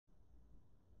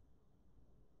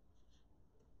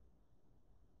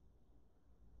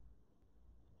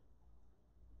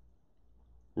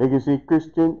Legacy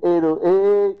Christian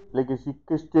 808. Legacy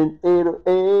Christian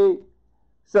 808.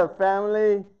 What's up,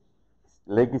 family?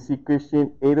 Legacy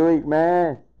Christian 808,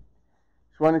 man.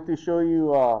 Just wanted to show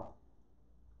you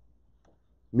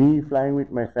me flying with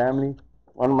my family.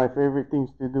 One of my favorite things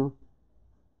to do.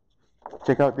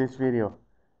 Check out this video.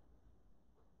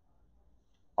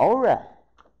 Alright.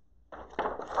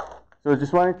 So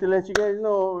just wanted to let you guys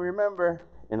know, remember,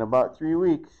 in about 3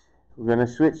 weeks, we're going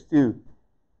to switch to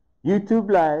YouTube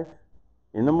Live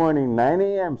in the morning, 9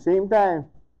 a.m., same time.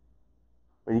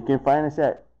 But you can find us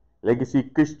at Legacy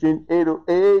Christian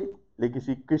 808,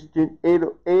 Legacy Christian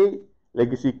 808,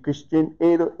 Legacy Christian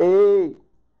 808.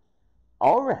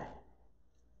 All right.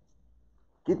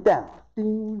 Get down.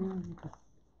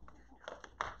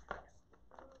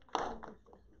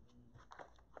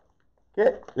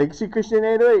 Okay, Legacy Christian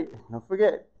 808. Don't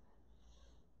forget.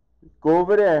 Go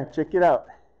over there. Check it out.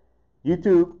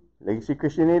 YouTube, Legacy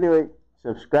Christian 808.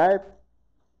 Subscribe.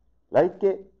 Like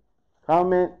it.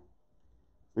 Comment.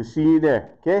 We'll see you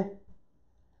there. Okay?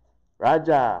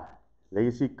 Raja.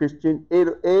 Legacy Christian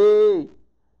 808.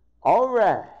 All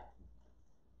right.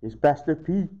 It's Pastor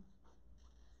P.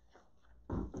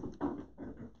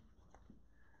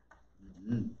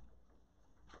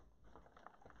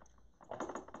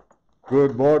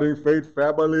 Good morning, Faith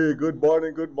family. Good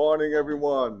morning,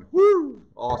 everyone. Woo!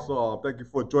 Awesome. Thank you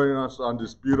for joining us on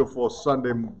this beautiful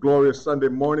Sunday, glorious Sunday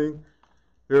morning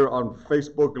here on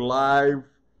Facebook Live,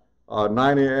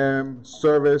 9 a.m.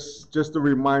 service. Just a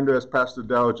reminder, as Pastor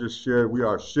Dow just shared, we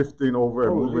are shifting over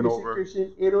and moving over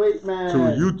Christian 808 man. to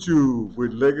YouTube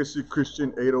with Legacy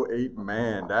Christian 808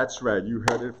 man. That's right. You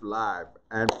heard it live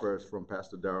and first from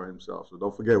Pastor Darrell himself. So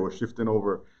don't forget, we're shifting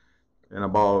over in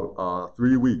about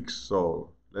 3 weeks.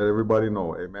 So let everybody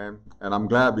know. Amen. And I'm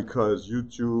glad because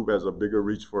YouTube has a bigger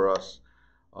reach for us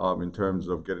in terms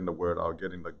of getting the word out,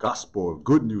 getting the gospel,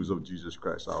 good news of Jesus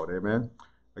Christ out. Amen.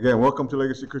 Again, welcome to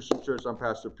Legacy Christian Church. I'm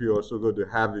Pastor Pio. It's so good to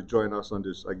have you join us on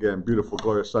this, again, beautiful,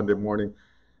 glorious Sunday morning.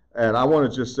 And I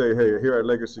want to just say, hey, here at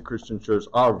Legacy Christian Church,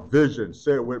 our vision,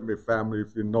 say it with me, family,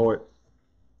 if you know it.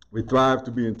 We thrive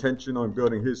to be intentional in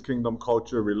building His kingdom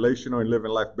culture, relational and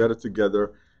living life better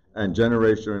together, and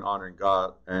generational in honoring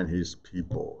God and His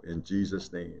people. In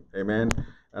Jesus' name, amen.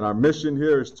 And our mission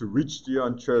here is to reach the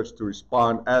unchurched, to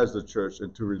respond as the church,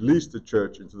 and to release the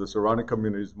church into the surrounding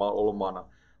communities, Mount Olomana,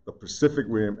 the Pacific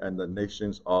Rim, and the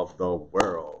nations of the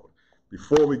world.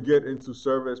 Before we get into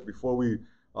service, before we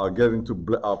get into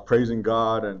praising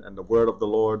God and the word of the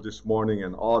Lord this morning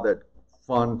and all that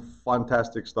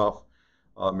fantastic stuff,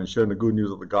 and sharing the good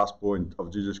news of the gospel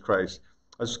of Jesus Christ,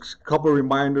 just a couple of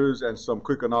reminders and some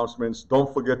quick announcements.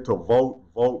 Don't forget to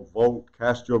vote.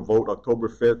 Cast your vote October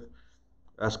 5th.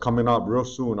 That's coming up real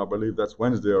soon. I believe that's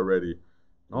Wednesday already.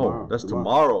 No, that's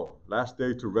tomorrow. Last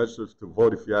day to register to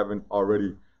vote if you haven't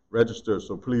already registered.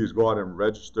 So please go out and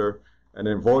register. And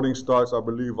then voting starts, I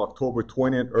believe, October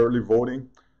 20th, early voting.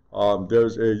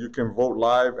 You can vote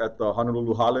live at the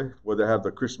Honolulu Hale, where they have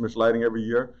the Christmas lighting every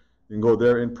year. You can go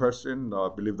there in person. I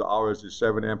believe the hours is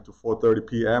 7 a.m. to 4:30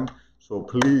 p.m. So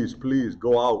please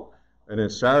go out. And then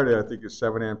Saturday, I think it's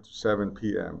 7 a.m. to 7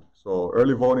 p.m. So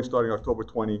early voting starting October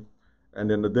 20. And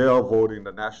then the day of voting,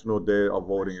 the national day of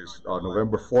voting is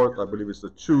November 4th. I believe it's a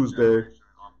Tuesday.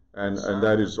 And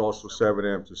that is also 7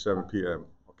 a.m. to 7 p.m.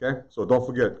 Okay? So don't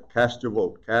forget, cast your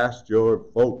vote. Cast your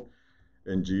vote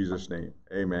in Jesus' name.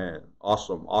 Amen.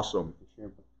 Awesome.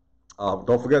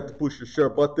 Don't forget to push your share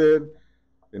button.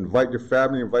 Invite your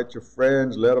family, invite your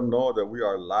friends. Let them know that we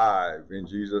are live in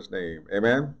Jesus' name.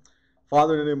 Amen.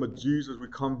 Father, in the name of Jesus, we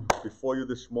come before you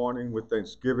this morning with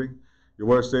thanksgiving. Your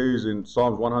word says in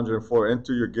Psalms 104,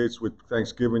 enter your gates with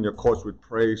thanksgiving, your courts with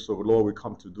praise. So, Lord, we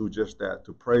come to do just that,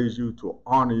 to praise you, to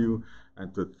honor you,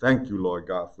 and to thank you, Lord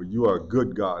God, for you are a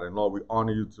good God. And, Lord, we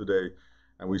honor you today.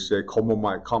 And we say, come, O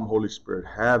my, come, Holy Spirit,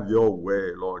 have your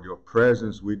way, Lord. Your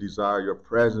presence we desire, your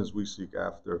presence we seek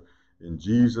after. In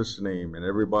Jesus' name. And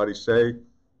everybody say,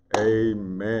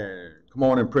 amen. Come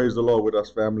on and praise the Lord with us,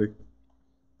 family.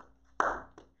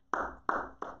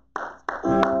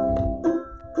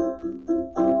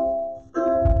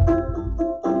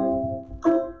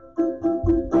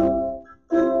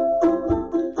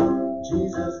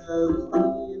 Jesus loves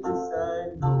me, this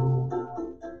I know,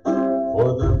 for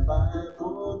the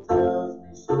Bible tells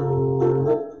me so.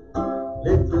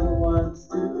 Little ones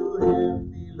to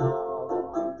Him belong.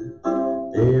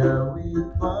 They are weak,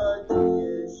 but He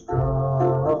is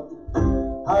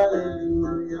strong.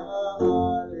 Hallelujah,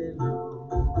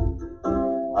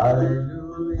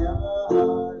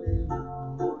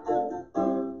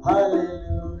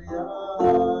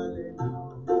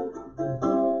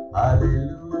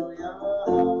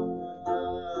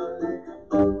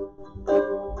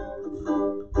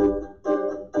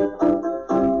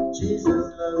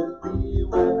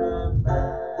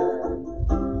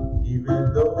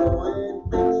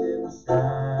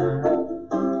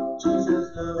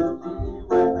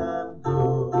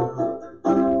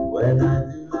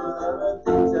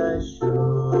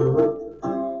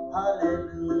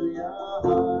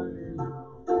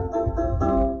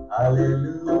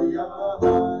 Hallelujah,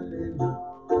 hallelujah,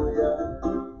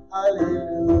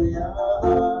 hallelujah,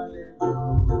 hallelujah,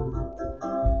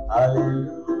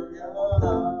 hallelujah,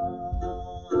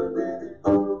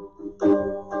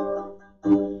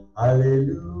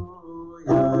 hallelujah.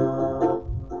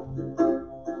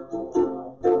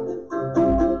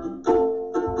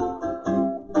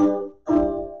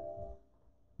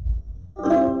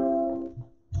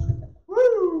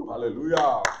 Woo!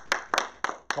 Hallelujah.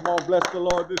 Come on, bless the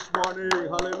Lord this morning.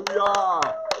 Hallelujah.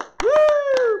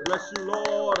 Woo! Bless you,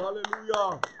 Lord.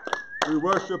 Hallelujah. We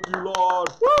worship you, Lord.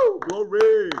 Woo!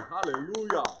 Glory.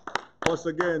 Hallelujah. Once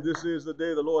again, this is the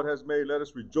day the Lord has made. Let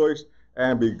us rejoice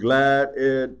and be glad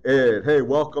in it. Hey,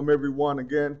 welcome everyone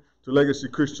again to Legacy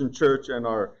Christian Church and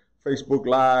our Facebook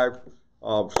Live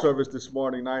service this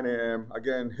morning, 9 a.m.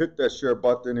 Again, hit that share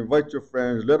button. Invite your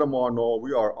friends. Let them all know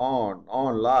we are on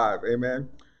live. Amen.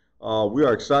 We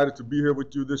are excited to be here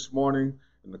with you this morning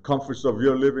in the comforts of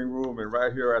your living room and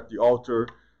right here at the altar.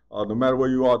 No matter where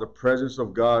you are, the presence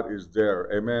of God is there.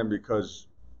 Amen. Because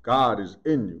God is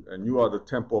in you and you are the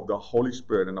temple of the Holy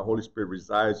Spirit and the Holy Spirit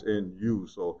resides in you.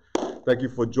 So thank you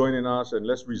for joining us and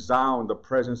let's resound the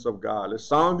presence of God. Let's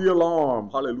sound the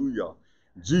alarm. Hallelujah.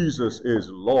 Jesus is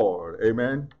Lord.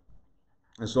 Amen.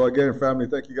 And so again, family,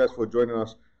 thank you guys for joining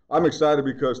us. I'm excited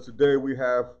because today we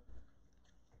have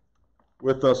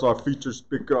with us our featured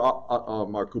speaker,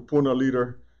 our Kupuna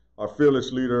leader, our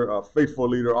fearless leader, our faithful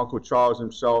leader, Uncle Charles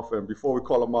himself. And before we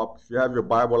call him up, if you have your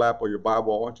Bible app or your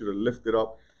Bible, I want you to lift it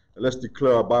up and let's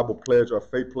declare our Bible pledge, our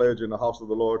faith pledge in the house of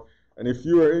the Lord. And if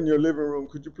you are in your living room,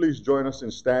 could you please join us in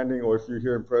standing, or if you're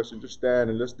here in person, just stand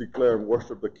and let's declare and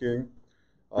worship the King.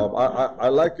 I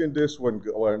liken this when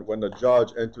the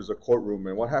judge enters a courtroom,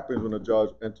 and what happens when a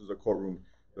judge enters a courtroom?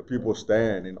 The people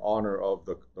stand in honor of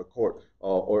the court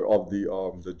or of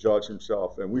the judge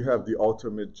himself. And we have the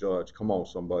ultimate judge. Come on,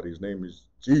 somebody. His name is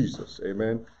Jesus.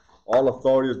 Amen. All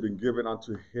authority has been given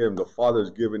unto him. The Father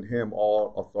has given him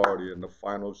all authority and the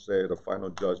final say, the final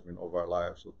judgment of our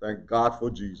lives. So thank God for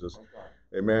Jesus.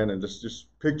 Amen. And just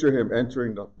picture him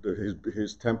entering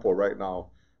his temple right now,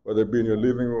 whether it be in your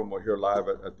living room or here live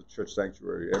at the church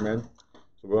sanctuary. Amen.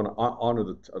 So we're going to honor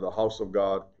the house of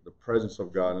God, the presence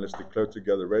of God, and let's declare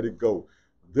together, ready, go.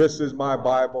 This is my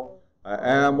Bible. I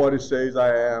am what it says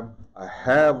I am. I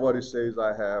have what it says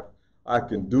I have. I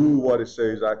can do what it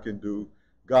says I can do.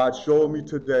 God, show me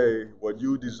today what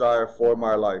you desire for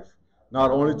my life. Not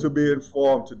only to be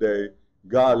informed today,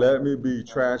 God, let me be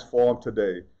transformed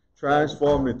today.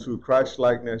 Transformed into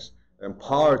Christ-likeness,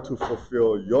 empowered to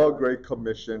fulfill your great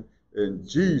commission in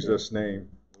Jesus' name.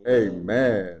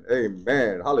 Amen.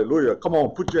 Amen. Hallelujah. Come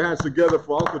on, put your hands together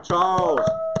for Uncle Charles,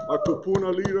 our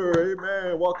Kupuna leader.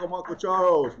 Amen. Welcome, Uncle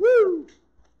Charles. Woo!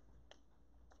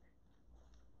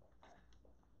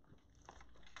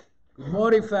 Good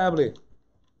morning, family.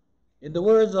 In the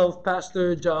words of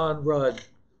Pastor John Rudd,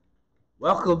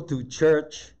 welcome to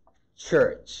Church.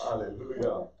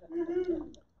 Hallelujah.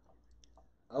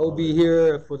 I will be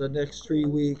here for the next 3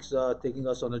 weeks, taking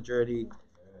us on a journey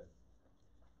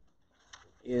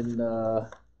in the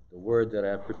word that I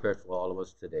have prepared for all of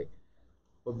us today.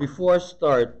 But before I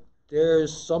start,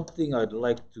 there's something I'd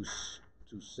like to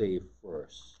say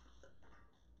first.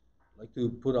 I'd like to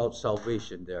put out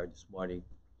salvation there this morning.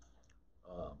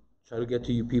 Try to get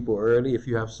to you people early. If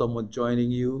you have someone joining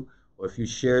you, or if you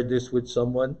shared this with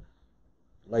someone,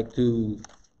 I'd like to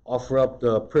offer up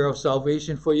the prayer of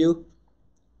salvation for you.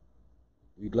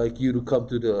 We'd like you to come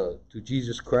to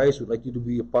Jesus Christ. We'd like you to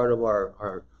be a part of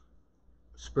our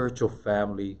spiritual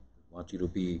family. We want you to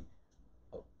be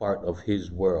a part of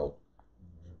his world.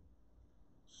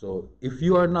 So if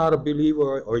you are not a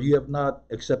believer or you have not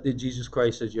accepted Jesus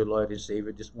Christ as your Lord and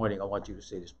Savior this morning, I want you to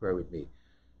say this prayer with me.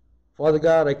 Father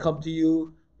God, I come to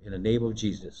you in the name of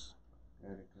Jesus.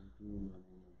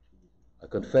 I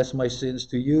confess my sins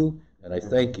to you and I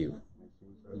thank you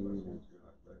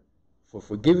for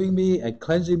forgiving me and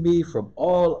cleansing me from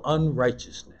all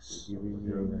unrighteousness.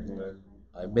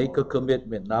 I make a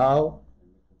commitment now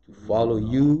to follow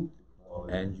you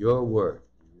and your word.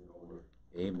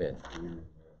 Amen.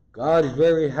 God is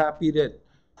very happy that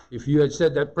if you had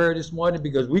said that prayer this morning,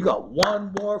 because we got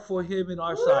one more for him in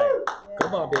our side.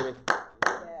 Come on, baby.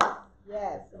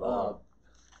 Yes.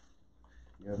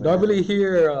 Normally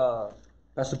here,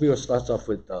 Pastor Pio starts off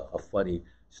with a funny.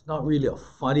 It's not really a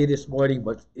funny this morning,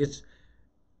 but it's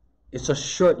a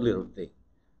short little thing.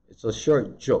 It's a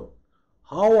short joke.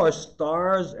 How are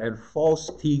stars and false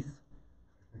teeth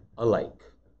alike?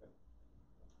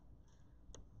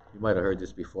 You might have heard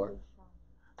this before.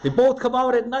 They both come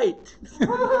out at night.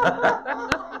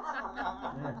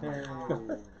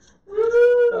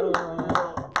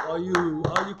 All you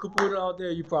Kupuna out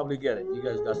there, you probably get it. You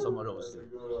guys got some of those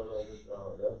things.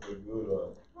 That's a good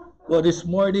one. Well, this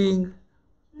morning,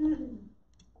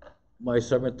 my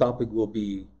sermon topic will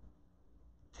be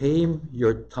Tame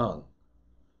Your Tongue.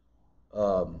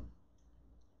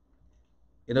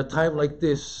 In a time like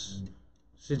this,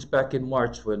 since back in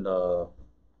March when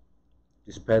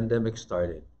this pandemic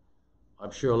started,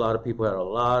 I'm sure a lot of people had a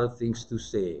lot of things to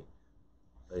say.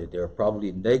 They're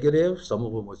probably negative, some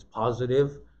of them was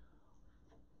positive,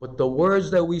 but the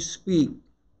words that we speak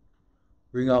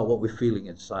bring out what we're feeling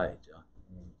inside. Yeah?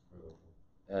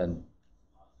 And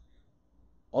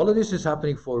all of this is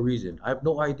happening for a reason. I have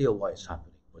no idea why it's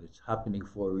happening, but it's happening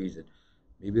for a reason.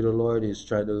 Maybe the Lord is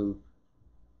trying to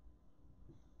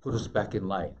put us back in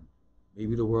line.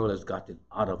 Maybe the world has gotten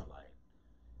out of line.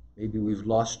 Maybe we've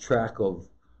lost track of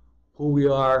who we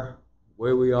are,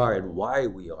 where we are, and why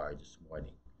we are this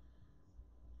morning.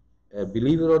 And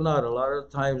believe it or not, a lot of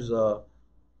times our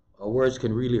words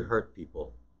can really hurt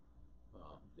people.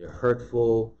 They're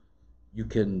hurtful. You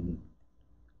can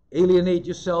alienate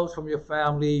yourselves from your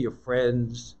family, your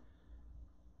friends,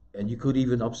 and you could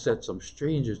even upset some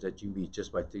strangers that you meet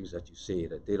just by things that you say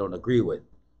that they don't agree with.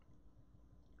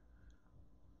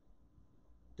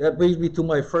 That brings me to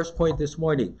my first point this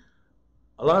morning.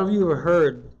 A lot of you have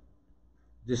heard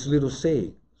this little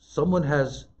saying, someone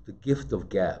has the gift of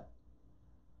gab.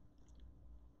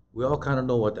 We all kind of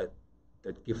know what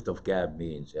that gift of gab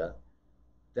means, yeah?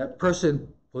 That person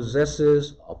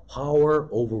possesses a power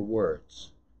over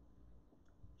words.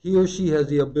 He or she has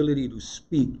the ability to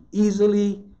speak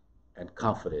easily and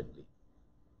confidently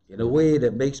in a way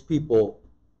that makes people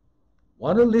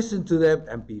want to listen to them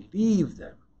and believe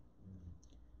them.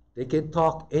 They can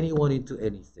talk anyone into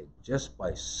anything just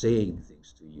by saying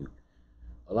things to you.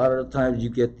 A lot of the times you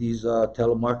get these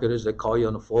telemarketers that call you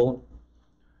on the phone,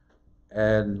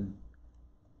 and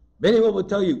many of them will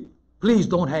tell you, please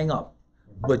don't hang up,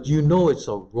 but you know it's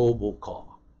a robocall.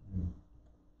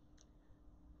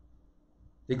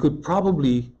 They could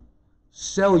probably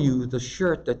sell you the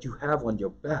shirt that you have on your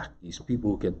back, these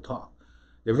people who can talk.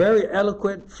 They're very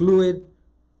eloquent, fluid,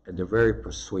 and they're very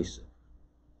persuasive.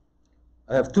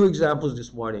 I have two examples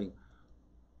this morning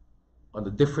on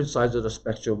the different sides of the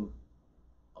spectrum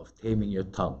of taming your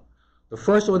tongue. The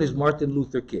first one is Martin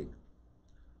Luther King.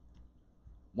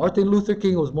 Martin Luther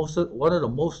King was one of the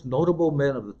most notable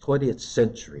men of the 20th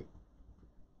century.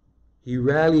 He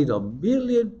rallied 1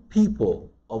 million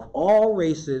people of all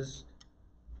races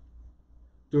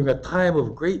during a time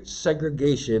of great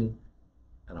segregation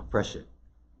and oppression.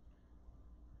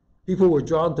 People were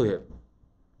drawn to him.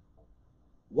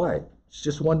 Why? It's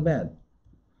just one man.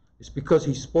 It's because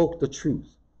he spoke the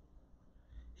truth.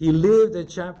 He lived and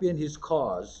championed his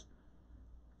cause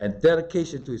and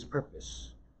dedication to his purpose.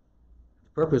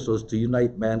 The purpose was to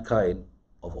unite mankind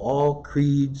of all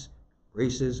creeds,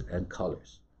 races, and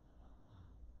colors.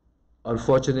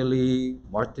 Unfortunately,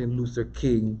 Martin Luther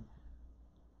King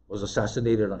was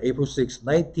assassinated on April 6,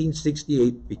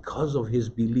 1968 because of his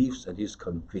beliefs and his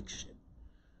conviction.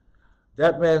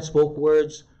 That man spoke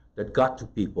words that got to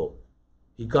people.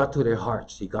 He got to their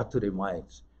hearts. He got to their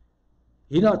minds.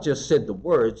 He not just said the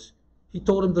words, he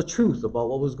told them the truth about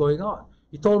what was going on.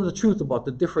 He told them the truth about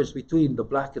the difference between the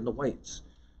black and the whites.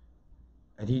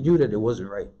 And he knew that it wasn't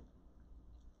right.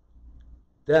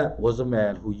 That was a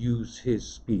man who used his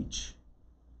speech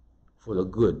for the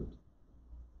good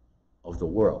of the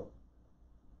world.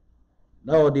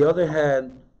 Now, on the other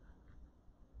hand,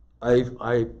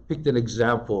 I picked an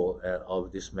example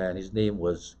of this man. His name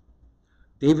was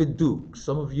David Duke.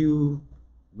 Some of you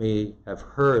may have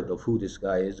heard of who this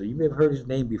guy is, or you may have heard his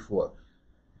name before.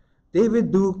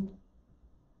 David Duke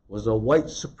was a white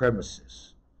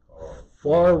supremacist,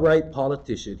 far-right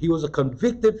politician. He was a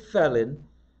convicted felon,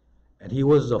 and he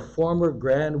was a former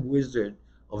Grand Wizard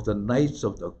of the Knights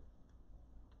of the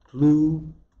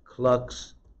Ku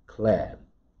Klux Klan.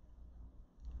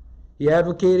 He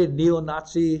advocated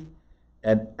neo-Nazi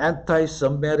and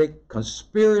anti-Semitic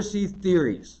conspiracy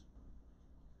theories.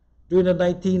 During the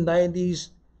 1990s,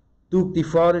 Duke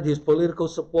defrauded his political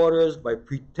supporters by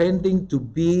pretending to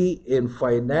be in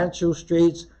financial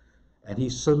straits, and he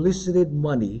solicited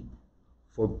money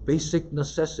for basic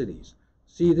necessities.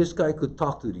 See, this guy could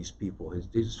talk to these people,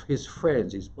 his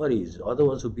friends, his buddies, other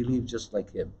ones who believe just like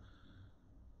him.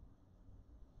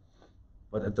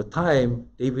 But at the time,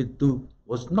 David Duke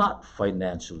was not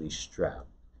financially strapped.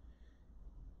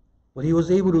 But he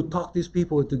was able to talk these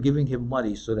people into giving him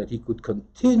money so that he could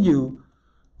continue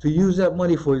to use that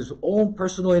money for his own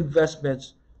personal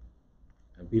investments,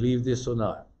 and believe this or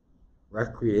not,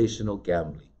 recreational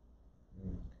gambling.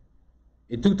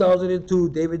 In 2002,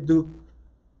 David Duke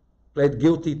pled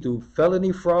guilty to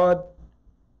felony fraud,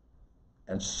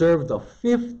 and served a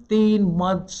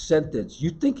 15-month sentence.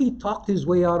 You think he talked his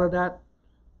way out of that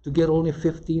to get only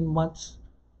 15 months?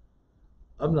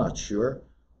 I'm not sure.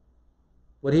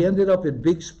 But he ended up in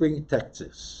Big Spring,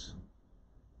 Texas.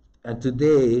 And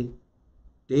today,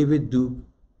 David Duke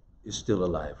is still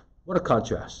alive. What a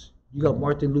contrast. You got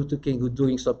Martin Luther King who's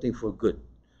doing something for good,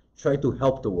 trying to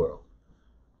help the world.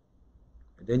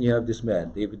 And then you have this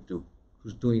man, David Duke,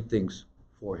 who's doing things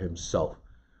for himself.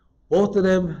 Both of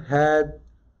them had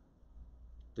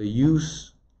the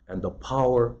use and the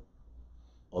power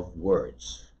of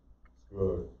words.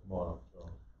 Good. Come on.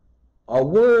 Our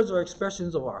words are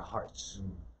expressions of our hearts.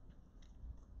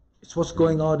 It's what's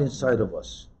going on inside of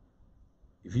us.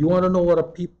 If you want to know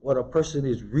what a person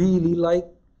is really like,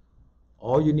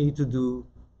 all you need to do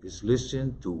is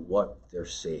listen to what they're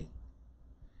saying.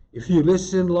 If you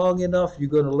listen long enough, you're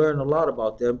going to learn a lot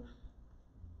about them.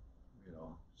 You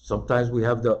know, sometimes we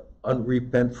have the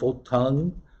unrepentful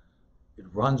tongue. It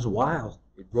runs wild.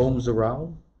 It roams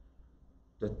around.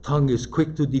 The tongue is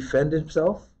quick to defend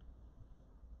itself.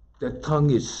 The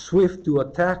tongue is swift to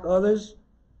attack others.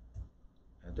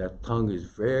 And that tongue is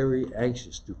very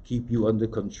anxious to keep you under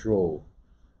control.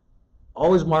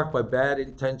 Always marked by bad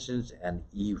intentions and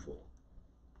evil.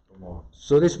 Come on.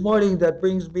 So this morning, that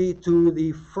brings me to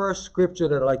the first scripture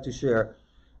that I'd like to share.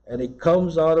 And it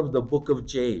comes out of the book of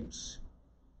James.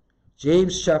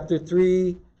 James chapter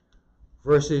 3,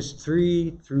 verses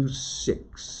 3 through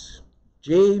 6.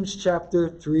 James chapter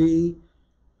 3,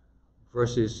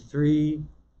 verses 3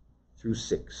 through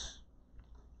 6.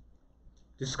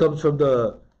 This comes from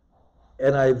the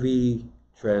NIV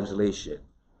translation.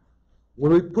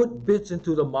 When we put bits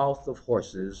into the mouth of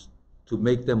horses to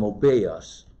make them obey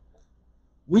us,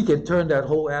 we can turn that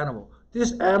whole animal.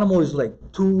 This animal is like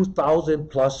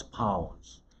 2,000 plus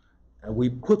pounds. And we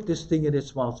put this thing in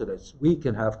its mouth so that we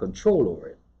can have control over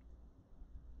it.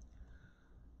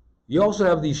 You also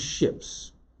have these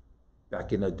ships.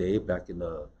 Back in the day, back in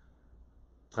the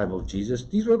time of Jesus,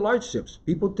 these were large ships.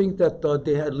 People think that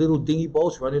they had little dinghy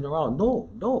boats running around.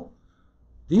 No.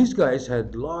 These guys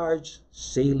had large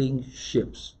sailing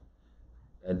ships,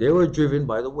 and they were driven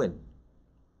by the wind.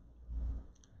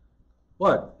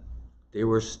 But they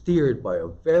were steered by a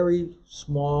very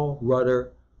small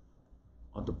rudder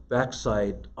on the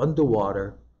backside,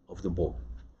 underwater of the boat.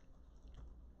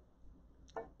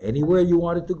 Anywhere you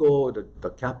wanted to go, the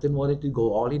captain wanted to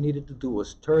go, all he needed to do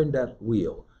was turn that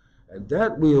wheel. And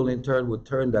that wheel, in turn, would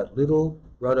turn that little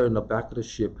rudder in the back of the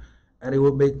ship, and it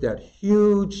would make that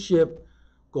huge ship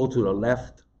go to the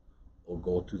left or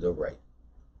go to the right.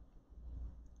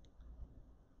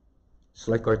 It's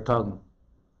like our tongue.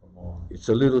 Come on. It's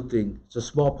a little thing. It's a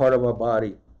small part of our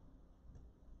body.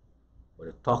 But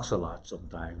it talks a lot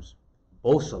sometimes,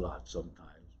 boasts a lot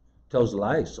sometimes, tells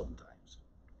lies sometimes.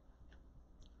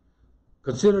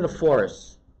 Consider the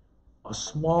forest. A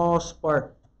small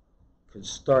spark can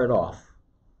start off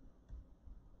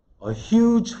a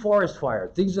huge forest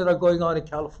fire. Things that are going on in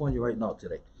California right now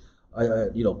today.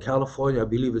 California, I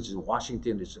believe it's in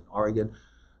Washington, it's in Oregon.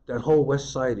 That whole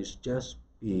west side is just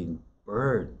being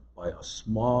burned by a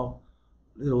small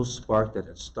little spark that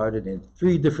had started in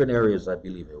 3 different areas, I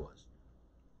believe it was.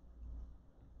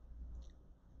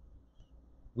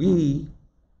 We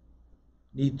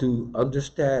need to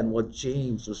understand what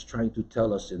James was trying to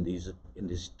tell us in these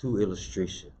 2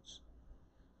 illustrations.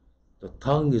 The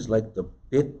tongue is like the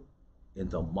bit in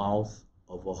the mouth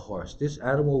of a horse. This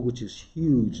animal, which is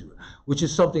huge, which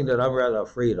is something that I'm rather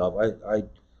afraid of. I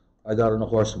got on a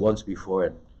horse once before,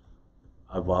 and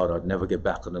I vowed I'd never get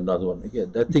back on another one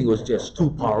again. That thing was just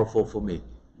too powerful for me.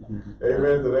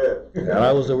 Amen to that. And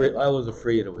I was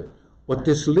afraid of it. But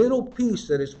this little piece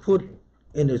that is put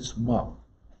in its mouth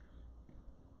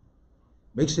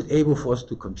makes it able for us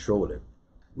to control it.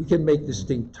 We can make this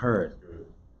thing turn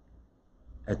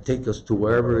and take us to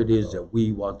wherever it is that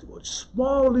we want to go. A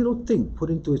small little thing put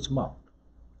into its mouth.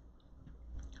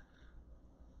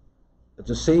 At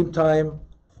the same time,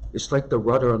 it's like the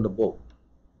rudder on the boat.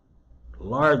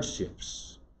 Large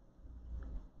ships.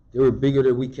 They were bigger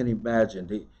than we can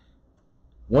imagine.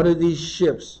 One of these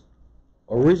ships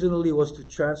originally was to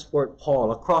transport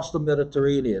Paul across the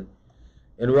Mediterranean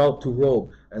en route to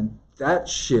Rome. And that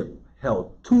ship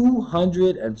held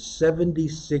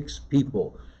 276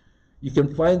 people. You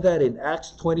can find that in Acts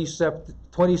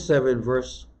 27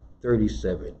 verse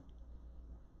 37.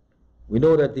 We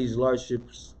know that these large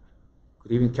ships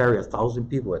could even carry 1,000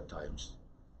 people at times.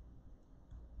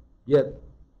 Yet,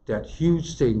 that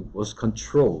huge thing was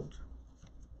controlled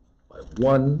by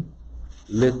one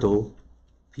little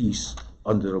piece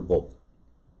under the boat.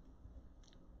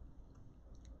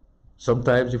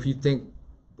 Sometimes if you think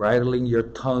bridling your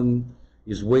tongue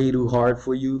is way too hard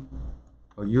for you,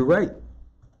 well, you're right.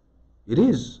 It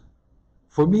is.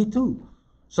 For me too.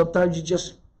 Sometimes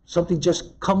something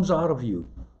just comes out of you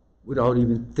without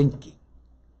even thinking.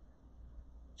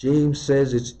 James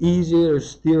says it's easier to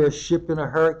steer a ship in a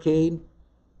hurricane,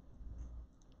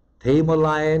 tame a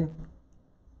lion,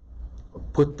 or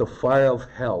put the fire of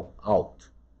hell out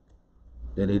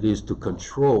than it is to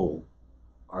control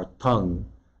our tongue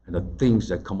and the things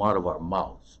that come out of our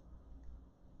mouths.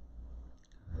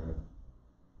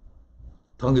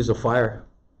 Tongue is a fire,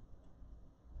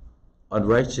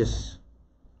 unrighteous.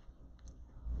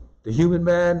 The human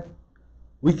man,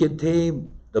 we can tame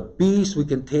the beast, we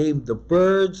can tame the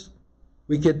birds,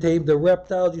 we can tame the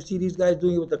reptiles. You see these guys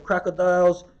doing it with the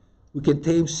crocodiles. We can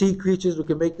tame sea creatures, we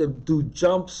can make them do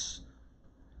jumps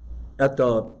at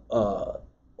the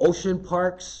ocean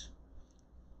parks.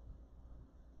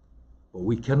 But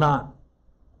we cannot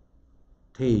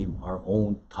tame our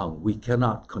own tongue. We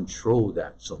cannot control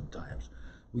that sometimes.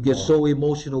 We get so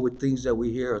emotional with things that we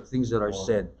hear or things that are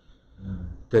said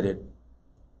that it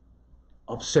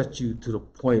upsets you to the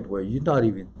point where you're not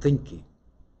even thinking.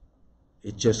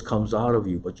 It just comes out of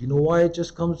you. But you know why it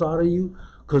just comes out of you?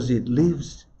 Because it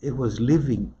was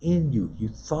living in you. You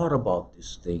thought about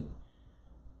this thing.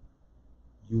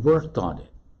 You worked on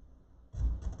it.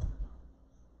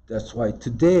 That's why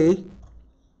today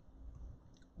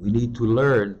we need to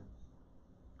learn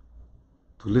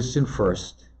to listen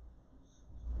first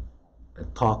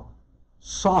and talk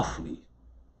softly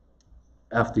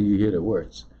after you hear the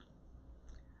words.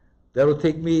 That'll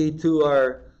take me to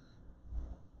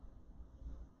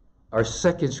our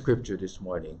second scripture this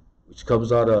morning, which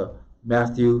comes out of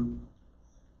Matthew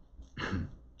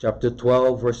chapter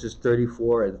 12, verses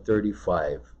 34 and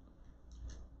 35.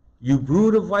 You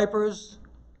brood of vipers,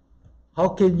 how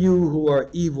can you who are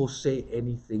evil say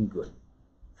anything good?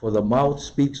 For the mouth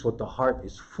speaks what the heart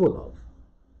is full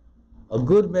of. A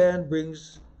good man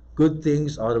brings good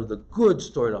things out of the good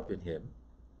stored up in him,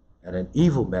 and an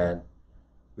evil man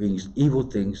brings evil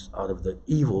things out of the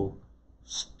evil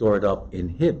stored up in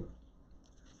him.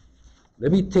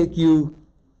 Let me take you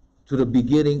to the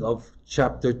beginning of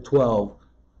chapter 12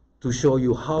 to show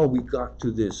you how we got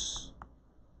to this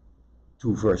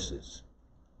two verses.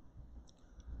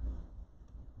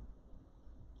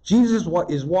 Jesus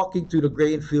is walking through the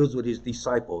grain fields with his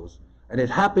disciples, and it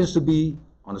happens to be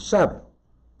on the Sabbath.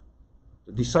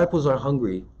 The disciples are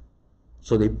hungry,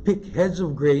 so they pick heads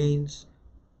of grains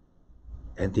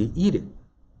and they eat it.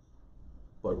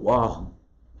 But wow,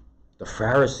 the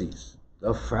Pharisees,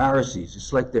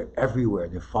 it's like they're everywhere.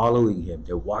 They're following him,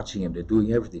 they're watching him, they're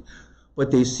doing everything.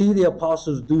 But they see the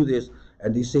apostles do this,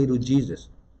 and they say to Jesus,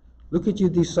 look at your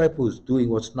disciples doing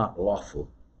what's not lawful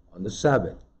on the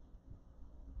Sabbath.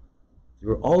 They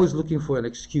were always looking for an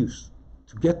excuse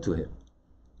to get to him.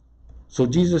 So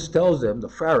Jesus tells them, the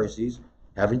Pharisees,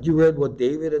 haven't you read what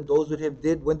David and those with him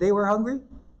did when they were hungry?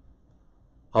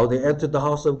 How they entered the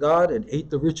house of God and ate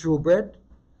the ritual bread,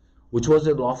 which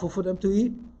wasn't lawful for them to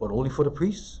eat, but only for the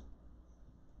priests?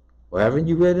 Or haven't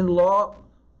you read in the law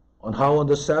on how on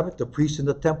the Sabbath the priests in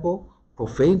the temple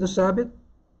profane the Sabbath,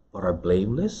 but are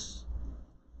blameless?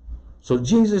 So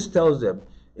Jesus tells them,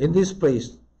 in this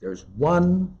place, there's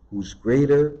one who's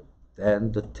greater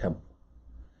than the temple.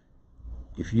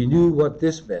 If you knew what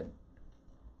this meant,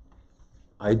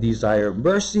 I desire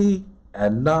mercy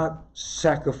and not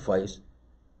sacrifice,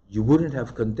 you wouldn't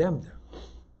have condemned them.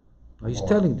 Now he's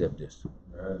telling them this.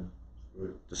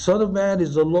 The Son of Man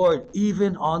is the Lord,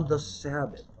 even on the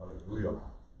Sabbath. Hallelujah.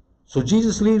 So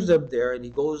Jesus leaves them there, and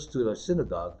he goes to the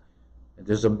synagogue, and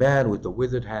there's a man with a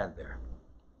withered hand there.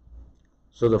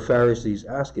 So the Pharisees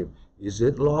ask him, is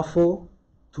it lawful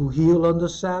to heal on the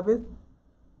Sabbath?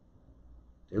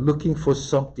 They're looking for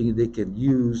something they can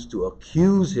use to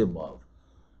accuse him of,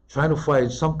 trying to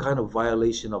find some kind of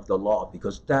violation of the law,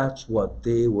 because that's what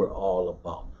they were all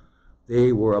about.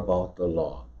 They were about the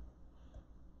law.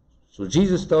 So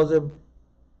Jesus tells them,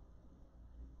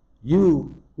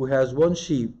 you who has one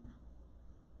sheep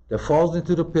that falls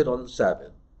into the pit on the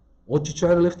Sabbath, won't you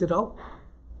try to lift it out?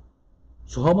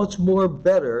 So how much more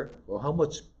better, or how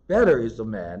much better is a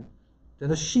man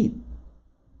than a sheep?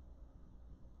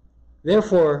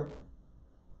 Therefore,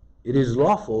 it is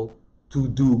lawful to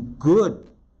do good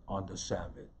on the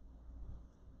Sabbath.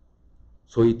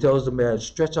 So he tells the man,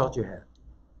 stretch out your hand.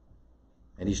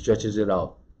 And he stretches it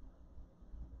out.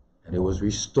 And it was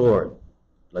restored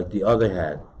like the other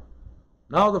hand.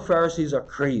 Now the Pharisees are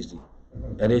crazy,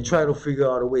 and they try to figure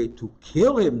out a way to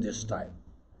kill him this time.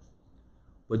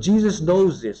 But Jesus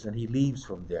knows this, and he leaves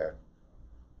from there.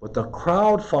 But the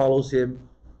crowd follows him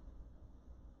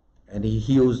and he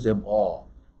heals them all.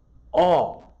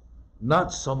 All,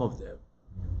 not some of them.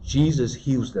 Jesus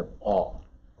heals them all.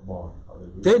 Come on.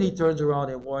 Hallelujah. Then he turns around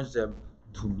and warns them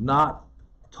to not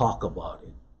talk about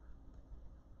it.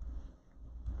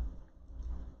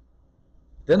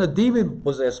 Then a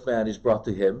demon-possessed man is brought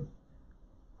to him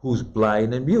who's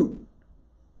blind and mute.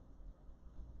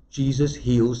 Jesus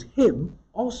heals him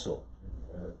also.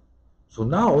 So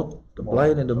now the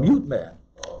blind and the mute man,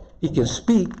 he can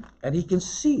speak and he can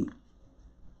see.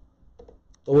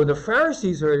 But when the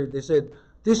Pharisees heard it, they said,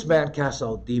 this man casts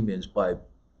out demons by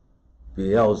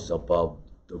Beelzebub,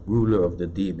 the ruler of the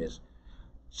demons.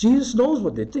 Jesus knows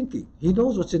what they're thinking. He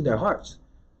knows what's in their hearts.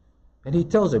 And he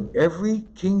tells them, every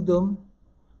kingdom,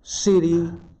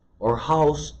 city, or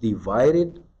house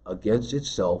divided against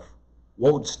itself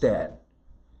won't stand.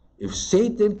 If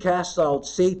Satan casts out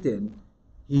Satan,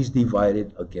 he's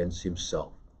divided against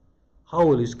himself. How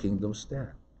will his kingdom stand?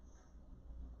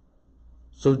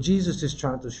 So Jesus is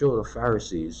trying to show the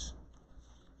Pharisees,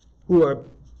 who are,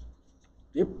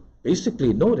 they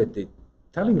basically know that they're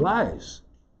telling lies.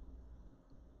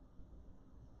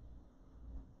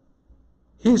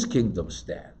 His kingdom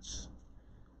stands.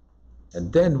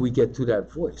 And then we get to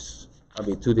that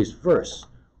to this verse,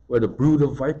 where the brood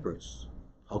of vipers,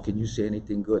 how can you say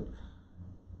anything good?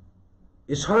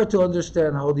 It's hard to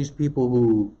understand how these people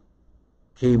who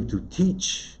came to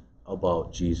teach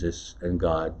about Jesus and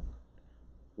God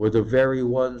were the very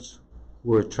ones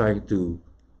who were trying to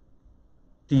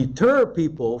deter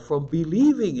people from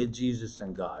believing in Jesus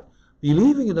and God,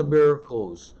 believing in the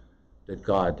miracles that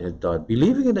God has done,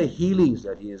 believing in the healings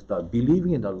that he has done,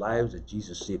 believing in the lives that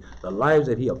Jesus saved, the lives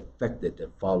that he affected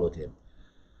that followed him.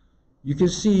 You can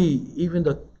see even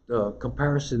the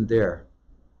comparison there,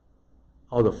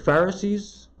 how the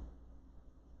Pharisees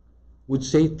would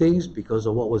say things because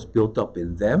of what was built up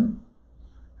in them,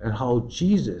 and how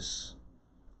Jesus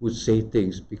would say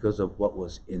things because of what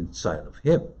was inside of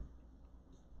him.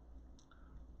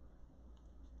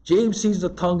 James sees the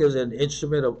tongue as an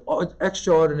instrument of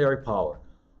extraordinary power,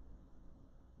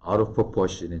 out of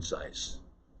proportion in size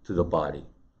to the body.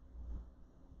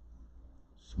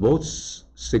 The most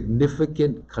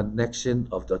significant connection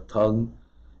of the tongue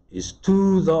is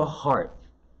to the heart.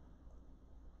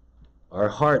 Our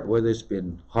heart, whether it's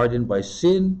been hardened by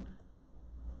sin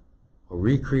or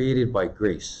recreated by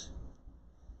grace.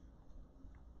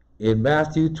 In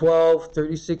Matthew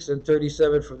 12:36 and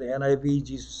 37 from the NIV,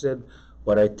 Jesus said,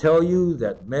 "But I tell you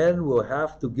that men will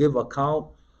have to give account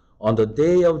on the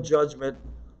day of judgment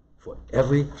for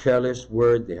every careless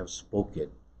word they have spoken.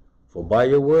 For by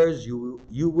your words you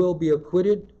will be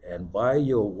acquitted, and by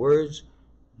your words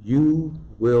you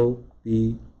will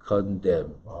be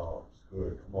condemned." Wow, it's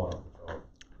good. Come on.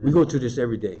 We go through this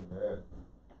every day. Amen.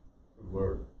 Good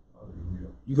word. Hallelujah.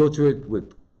 You go through it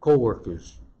with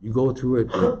co-workers. You go through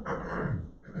it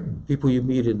with people you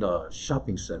meet in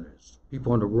shopping centers,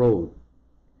 people on the road.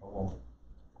 Come on.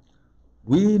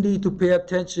 We need to pay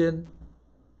attention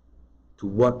to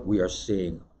what we are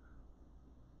saying.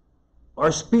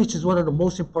 Our speech is one of the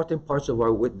most important parts of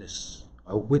our witness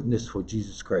for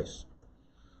Jesus Christ.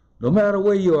 No matter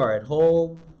where you are, at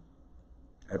home,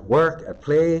 at work, at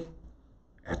play,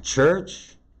 at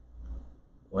church,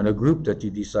 or in a group that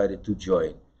you decided to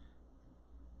join.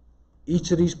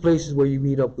 Each of these places where you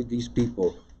meet up with these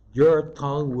people, your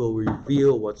tongue will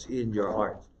reveal what's in your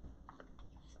heart.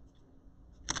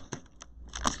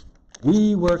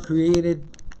 We were created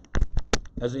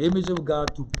as the image of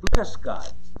God to bless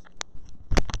God.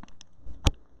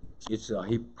 It's a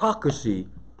hypocrisy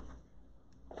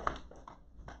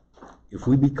if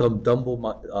we become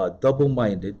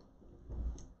double-minded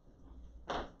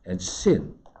and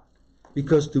sin.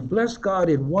 Because to bless God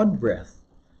in one breath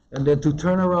and then to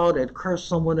turn around and curse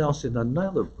someone else in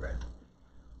another breath,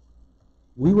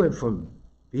 we went from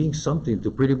being something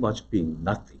to pretty much being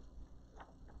nothing.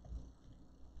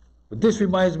 But this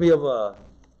reminds me of the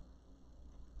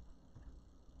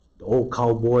old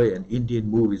cowboy and Indian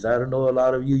movies. I don't know, a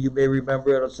lot of you may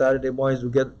remember it on Saturday mornings.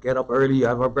 We get up early,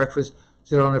 have our breakfast,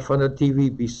 sit on in front of the TV.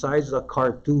 Besides the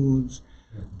cartoons,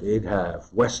 they'd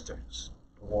have westerns.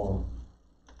 Come on.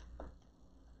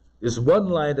 There's one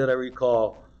line that I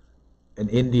recall an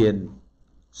Indian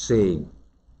saying,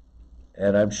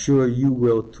 and I'm sure you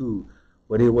will too,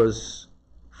 but it was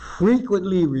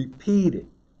frequently repeated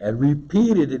and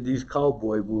repeated in these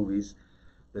cowboy movies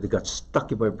that it got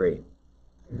stuck in my brain.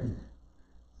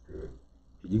 Good.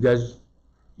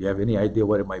 You have any idea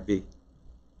what it might be?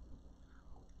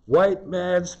 White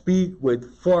man speak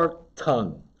with forked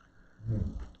tongue.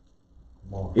 Come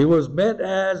on. It was meant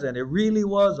as, and it really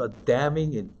was, a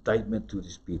damning indictment to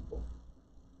these people.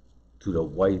 to the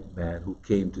white man who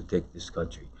came to take this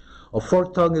country. A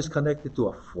forked tongue is connected to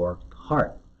a forked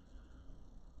heart.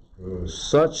 Good.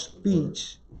 Such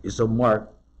speech is a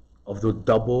mark of the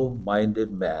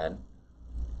double-minded man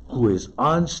who is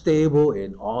unstable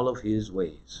in all of his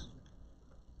ways.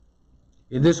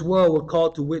 In this world, we're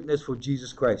called to witness for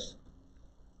Jesus Christ.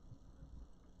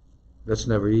 That's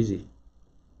never easy.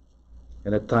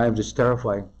 And at times it's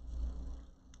terrifying,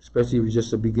 especially if you're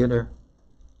just a beginner.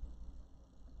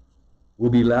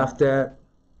 We'll be laughed at,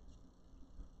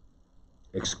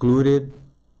 excluded.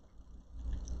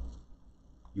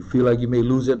 You feel like you may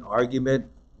lose an argument,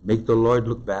 make the Lord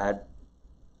look bad.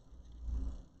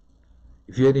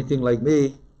 If you're anything like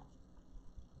me,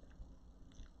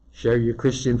 share your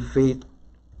Christian faith.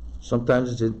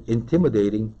 Sometimes it's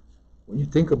intimidating when you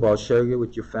think about sharing it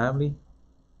with your family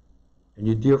and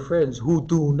your dear friends who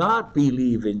do not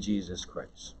believe in Jesus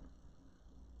Christ.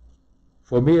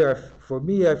 For me,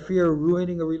 I fear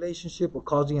ruining a relationship or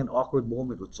causing an awkward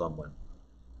moment with someone.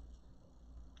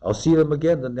 I'll see them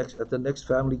again at the next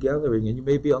family gathering, and you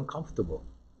may be uncomfortable.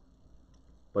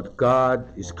 But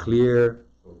God is clear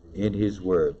in His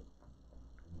Word.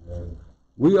 Amen.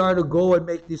 We are to go and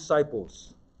make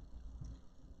disciples.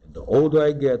 And the older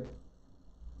I get,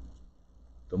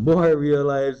 the more I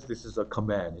realize this is a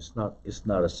command. It's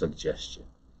not a suggestion.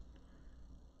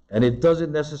 And it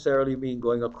doesn't necessarily mean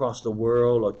going across the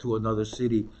world or to another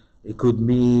city. It could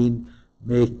mean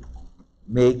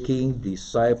making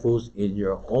disciples in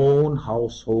your own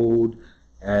household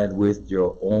and with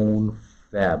your own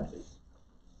family.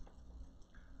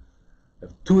 I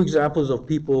have two examples of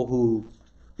people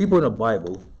in the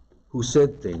Bible who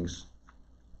said things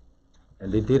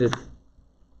and they did it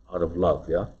out of love,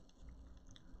 yeah?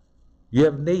 You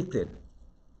have Nathan,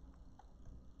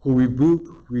 who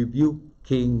rebuked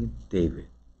King David.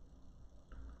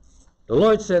 The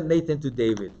Lord sent Nathan to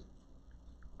David.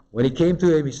 When he came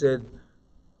to him, he said,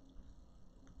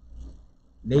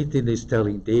 Nathan is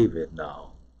telling David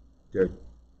now, there are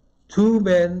two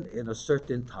men in a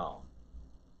certain town,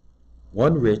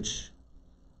 one rich,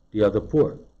 the other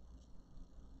poor.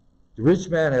 The rich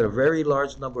man had a very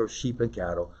large number of sheep and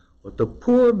cattle, but the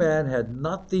poor man had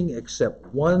nothing except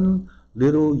one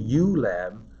little ewe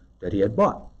lamb that he had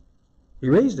bought. He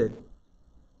raised it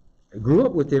and grew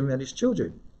up with him and his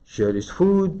children, shared his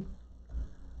food,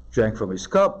 drank from his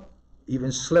cup,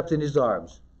 even slept in his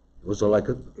arms. It was like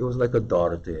a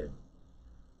daughter to him.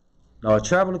 Now a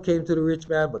traveler came to the rich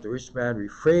man, but the rich man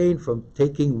refrained from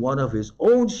taking one of his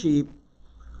own sheep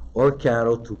or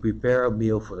cattle to prepare a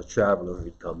meal for the traveler who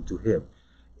had come to him.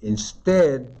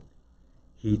 Instead,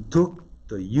 he took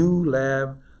the ewe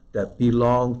lamb that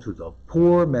belonged to the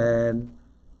poor man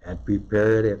and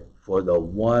prepared it for the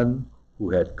one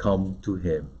who had come to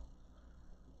him.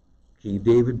 King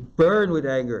David burned with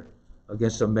anger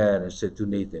against the man and said to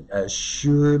Nathan, as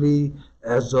surely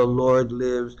as the Lord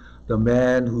lives, the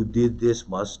man who did this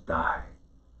must die.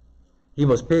 He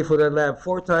must pay for that lamb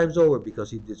 4 times over because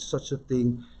he did such a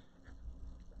thing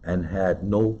and had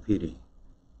no pity.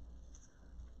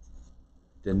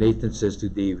 Then Nathan says to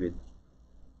David,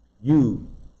 you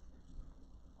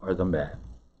are the man.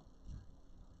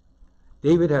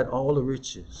 David had all the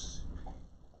riches.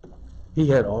 He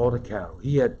had all the cattle.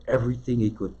 He had everything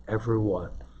he could ever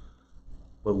want.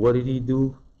 But what did he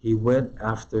do? He went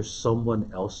after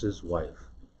someone else's wife.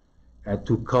 And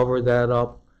to cover that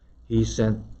up, he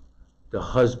sent the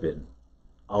husband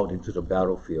out into the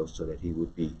battlefield so that he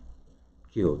would be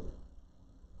killed.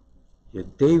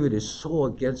 Yet David is so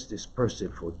against this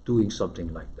person for doing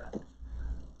something like that,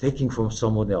 taking from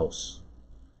someone else.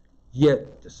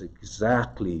 Yet that's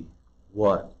exactly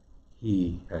what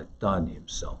he had done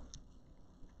himself.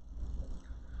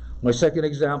 My second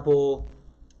example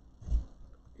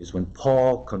is when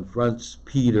Paul confronts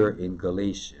Peter in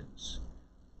Galatians.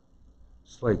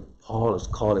 It's like Paul is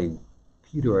calling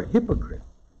Peter a hypocrite.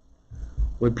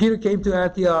 When Peter came to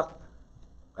Antioch,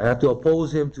 I had to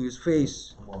oppose him to his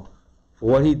face, for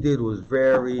what he did was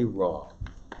very wrong.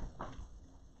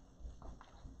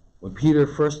 When Peter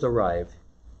first arrived,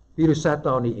 Peter sat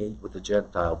down and he ate with the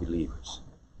Gentile believers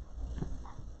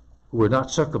who were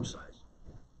not circumcised.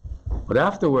 But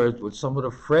afterwards, when some of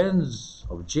the friends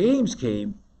of James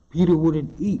came, Peter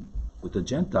wouldn't eat with the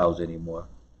Gentiles anymore.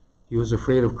 He was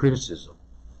afraid of criticism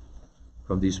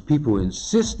from these people who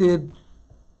insisted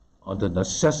on the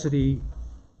necessity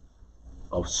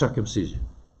of circumcision.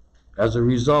 As a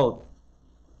result,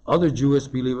 other Jewish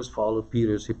believers followed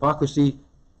Peter's hypocrisy,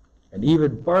 and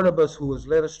even Barnabas, who was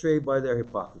led astray by their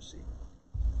hypocrisy.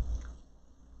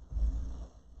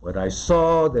 When I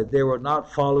saw that they were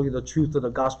not following the truth of the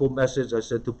gospel message, I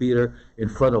said to Peter in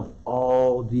front of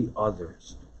all the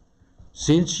others,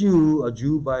 since you, a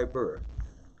Jew by birth,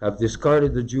 have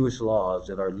discarded the Jewish laws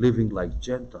and are living like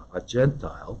a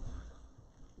Gentile,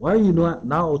 why are you not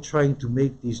now trying to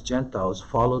make these Gentiles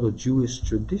follow the Jewish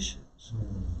traditions?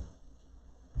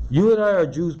 You and I are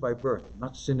Jews by birth,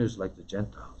 not sinners like the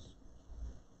Gentiles.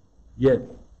 Yet,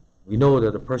 we know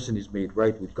that a person is made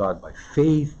right with God by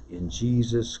faith in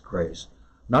Jesus Christ,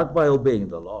 not by obeying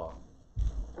the law.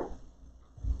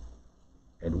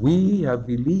 And we have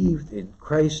believed in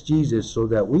Christ Jesus so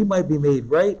that we might be made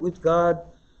right with God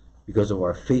because of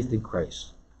our faith in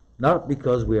Christ, not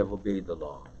because we have obeyed the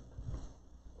law.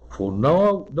 For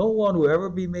no one will ever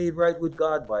be made right with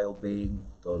God by obeying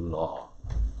the law.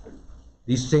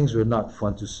 These things were not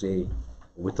fun to say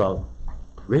without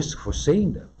risk for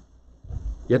saying them.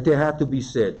 Yet they had to be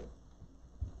said.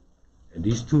 And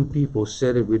these two people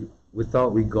said it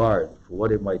without regard for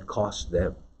what it might cost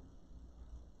them.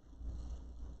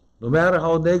 No matter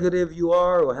how negative you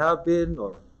are or have been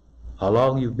or how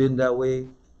long you've been that way,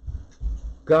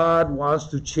 God wants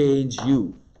to change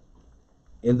you.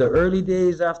 In the early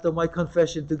days after my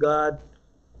confession to God,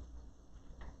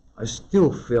 I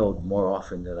still failed more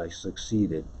often than I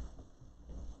succeeded.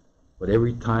 But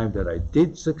every time that I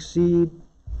did succeed,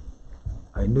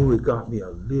 I knew it got me a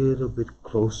little bit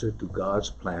closer to God's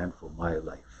plan for my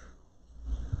life.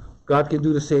 God can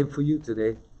do the same for you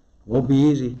today. It won't be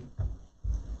easy,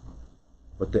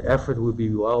 but the effort will be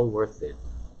well worth it.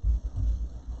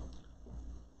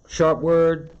 A sharp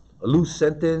word, a loose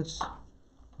sentence,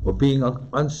 or being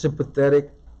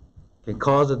unsympathetic can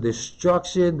cause a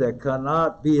destruction that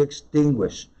cannot be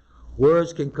extinguished.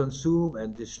 Words can consume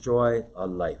and destroy a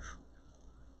life.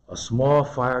 A small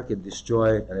fire can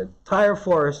destroy an entire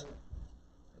forest.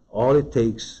 All it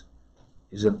takes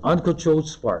is an uncontrolled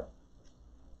spark.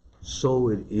 So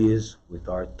it is with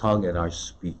our tongue and our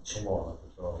speech. Come on,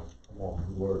 come on,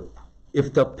 the word.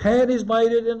 If the pen is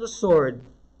mightier than the sword,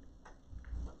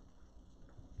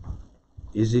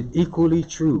 is it equally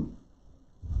true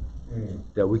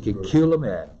that we can kill a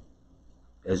man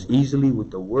as easily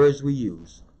with the words we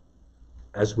use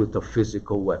as with a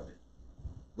physical weapon?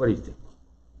 What do you think?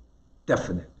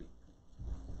 Definitely.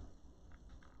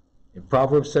 In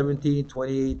Proverbs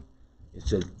 17:28, it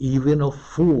says, even a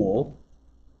fool,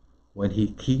 when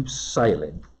he keeps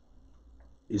silent,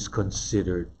 is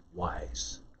considered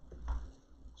wise.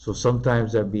 So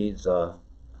sometimes that means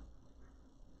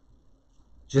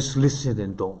just listen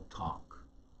and don't talk.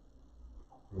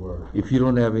 Word. If you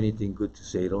don't have anything good to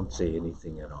say, don't say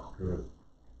anything at all. Good.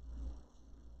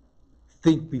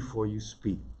 Think before you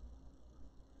speak.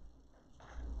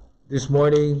 This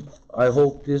morning, I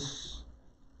hope this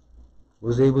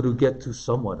was able to get to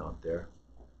someone out there.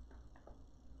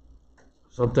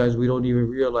 Sometimes we don't even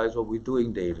realize what we're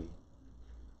doing daily.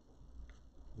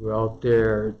 We're out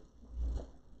there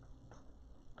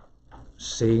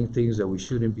saying things that we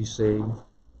shouldn't be saying,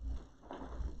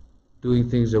 doing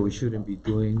things that we shouldn't be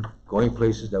doing, going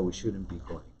places that we shouldn't be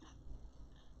going.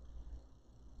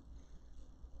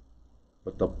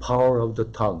 But the power of the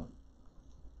tongue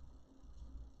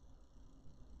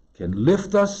can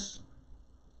lift us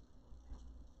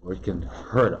or it can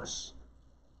hurt us.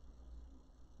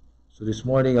 So this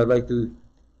morning I'd like to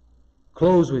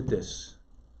close with this.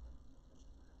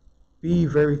 Be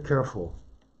very careful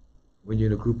when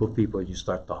you're in a group of people and you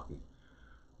start talking.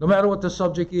 No matter what the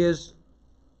subject is,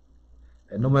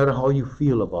 and no matter how you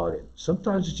feel about it,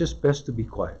 sometimes it's just best to be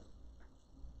quiet.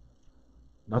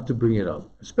 Not to bring it up,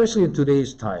 especially in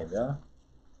today's time, yeah?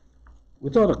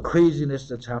 With all the craziness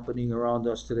that's happening around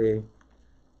us today,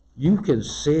 you can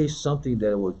say something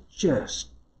that will just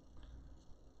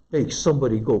make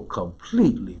somebody go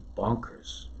completely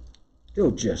bonkers.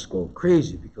 They'll just go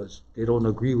crazy because they don't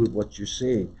agree with what you're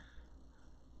saying.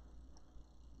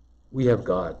 We have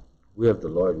God, we have the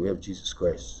Lord, we have Jesus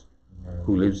Christ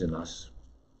who lives in us.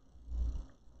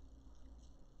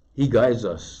 He guides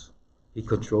us, He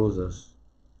controls us,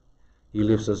 He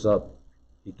lifts us up,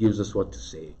 He gives us what to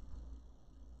say.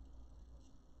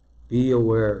 Be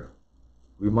aware.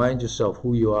 Remind yourself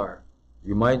who you are.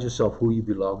 Remind yourself who you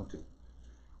belong to.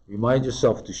 Remind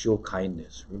yourself to show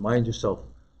kindness. Remind yourself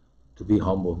to be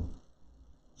humble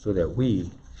so that we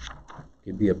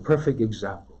can be a perfect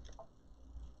example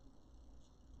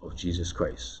of Jesus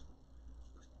Christ.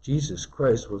 Jesus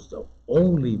Christ was the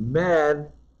only man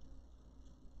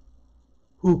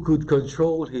who could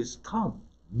control his tongue.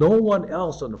 No one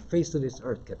else on the face of this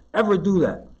earth can ever do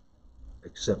that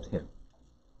except him.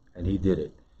 And he did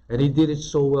it. And he did it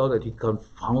so well that he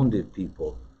confounded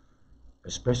people,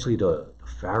 especially the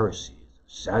Pharisees,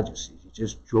 Sadducees. He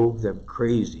just drove them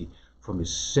crazy from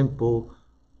his simple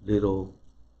little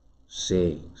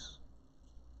sayings.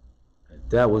 And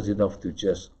that was enough to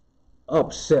just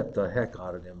upset the heck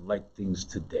out of them like things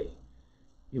today.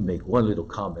 You make one little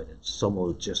comment and someone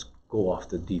will just go off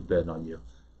the deep end on you.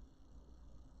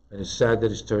 And it's sad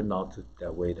that it's turned out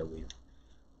that way, that we've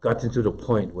gotten to the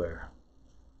point where,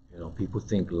 people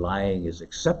think lying is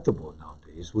acceptable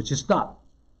nowadays, which it's not.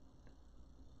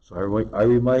 So I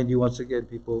remind you once again,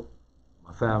 people,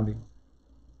 my family,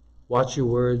 watch your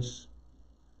words,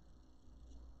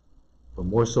 but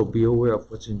more so be aware of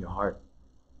what's in your heart.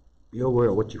 Be aware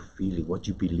of what you're feeling, what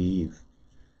you believe,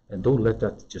 and don't let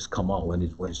that just come out when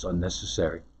it's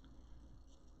unnecessary.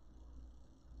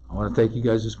 I want to thank you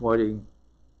guys this morning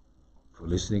for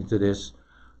listening to this.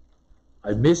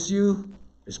 I miss you.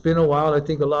 It's been a while. I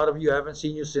think a lot of you, I haven't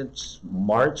seen you since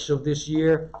March of this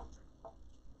year.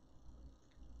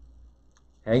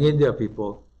 Hang in there,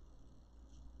 people.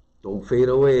 Don't fade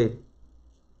away.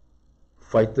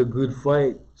 Fight the good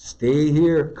fight. Stay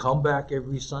here. Come back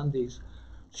every Sundays.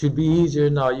 Should be easier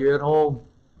now. You're at home.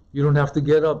 You don't have to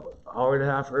get up an hour and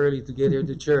a half early to get here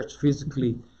to church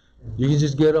physically. You can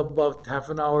just get up about half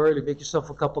an hour early, make yourself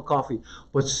a cup of coffee,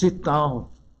 but sit down.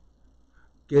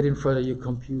 Get in front of your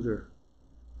computer.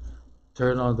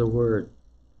 Turn on the Word.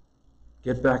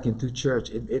 Get back into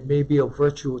church. It may be a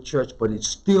virtual church, but it's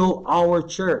still our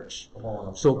church.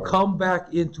 So come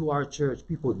back into our church.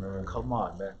 People, come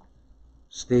on, man.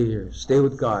 Stay here. Stay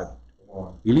with God.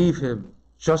 Believe Him.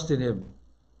 Trust in Him.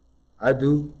 I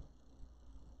do.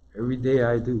 Every day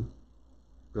I do.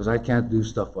 Because I can't do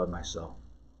stuff by myself.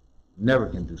 Never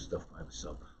can do stuff by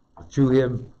myself. But through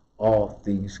Him, all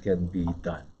things can be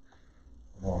done.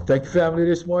 Thank you, family,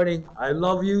 this morning. I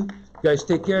love you. You guys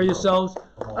take care of yourselves.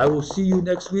 I will see you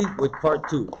next week with part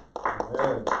 2.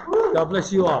 God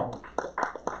bless you all.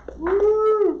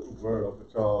 Word, Uncle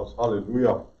Charles.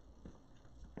 Hallelujah.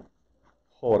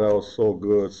 Oh, that was so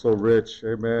good, so rich.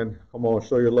 Amen. Come on,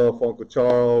 show your love for Uncle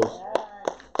Charles.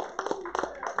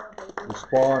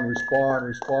 Respond.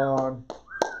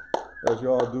 As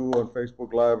you all do on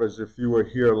Facebook Live, as if you were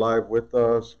here live with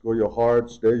us. Go your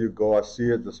hearts. There you go. I see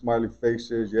it. The smiley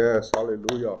faces. Yes.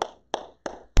 Hallelujah.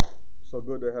 So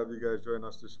good to have you guys join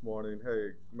us this morning.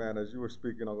 Hey, man, as you were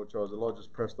speaking, Uncle Charles, the Lord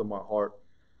just pressed on my heart.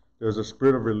 There's a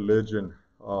spirit of religion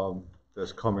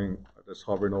that's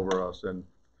hovering over us. And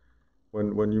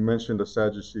when you mentioned the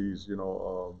Sadducees,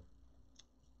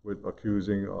 with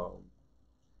accusing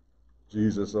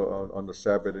Jesus on the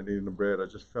Sabbath and eating the bread, I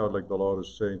just felt like the Lord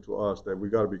is saying to us that we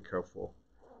got to be careful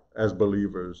as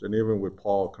believers. And even with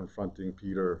Paul confronting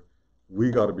Peter,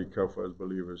 we got to be careful as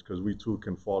believers because we too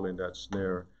can fall in that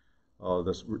snare.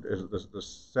 The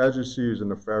Sadducees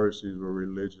and the Pharisees were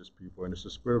religious people, and it's a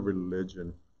spirit of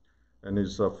religion. And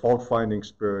it's a fault-finding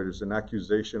spirit. It's an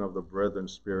accusation of the brethren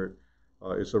spirit.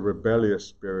 It's a rebellious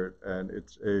spirit, and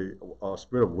it's a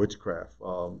spirit of witchcraft.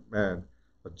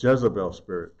 A Jezebel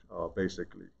spirit,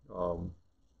 basically. And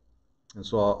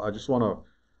so I just want to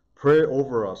pray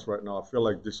over us right now. I feel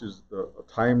like this is a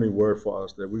timely word for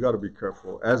us that we got to be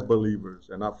careful as believers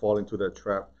and not fall into that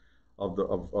trap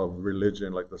of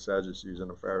religion like the Sadducees and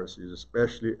the Pharisees,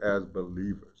 especially as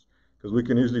believers, because we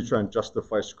can easily try and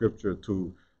justify Scripture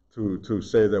to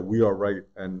say that we are right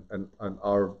and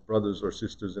our brothers or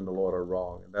sisters in the Lord are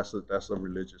wrong, and that's a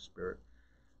religious spirit.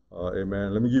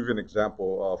 Amen. Let me give you an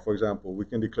example. For example, we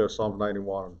can declare Psalms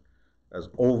 91 as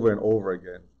over and over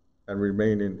again and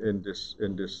remain in this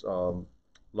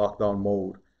lockdown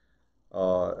mode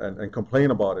and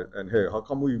complain about it. And hey, how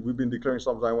come we've been declaring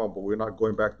Psalms 91, but we're not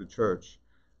going back to church?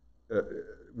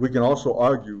 We can also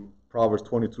argue Proverbs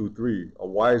 22:3. A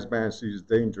wise man sees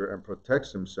danger and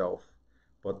protects himself,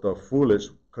 but the foolish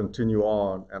continue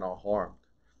on and are harmed.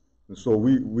 And so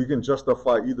we can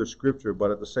justify either scripture,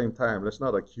 but at the same time, let's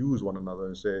not accuse one another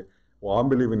and say, well, I'm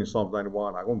believing in Psalms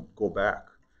 91. I won't go back.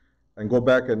 And go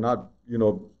back and not,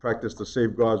 practice the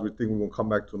safeguards. We think we're going to come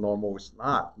back to normal. It's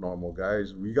not normal,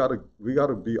 guys. We gotta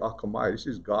be akamai. This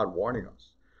is God warning us.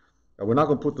 And we're not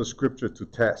going to put the scripture to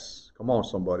test. Come on,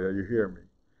 somebody. Are you hearing me?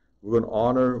 We're going to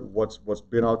honor what's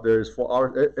been out there. Is for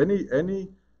our any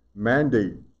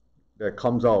mandate that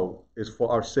comes out is for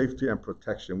our safety and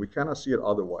protection. We cannot see it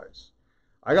otherwise.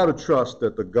 I got to trust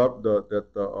that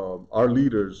our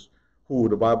leaders, who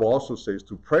the Bible also says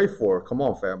to pray for, come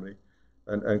on, family,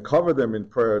 and cover them in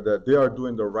prayer, that they are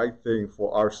doing the right thing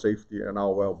for our safety and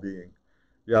our well-being.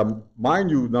 Yeah, mind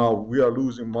you, now we are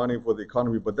losing money for the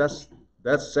economy, but that's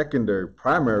secondary.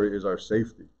 Primary is our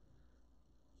safety.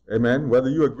 Amen.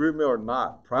 Whether you agree with me or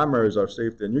not, primary is our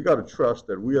safety, and you got to trust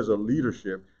that we as a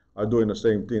leadership are doing the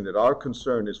same thing, that our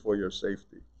concern is for your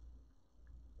safety.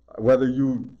 whether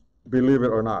you believe it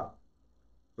or not.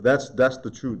 But that's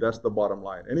the truth. That's the bottom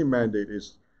line. Any mandate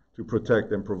is to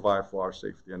protect and provide for our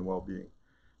safety and well-being.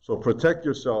 So protect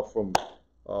yourself from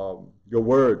your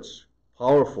words.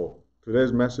 Powerful.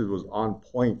 Today's message was on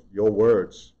point. Your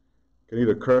words can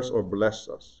either curse or bless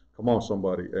us. Come on,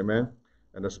 somebody. Amen.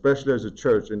 And especially as a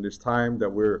church in this time that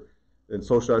we're in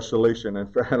social isolation.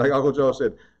 And like Uncle Joe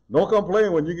said, no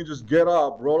complain when you can just get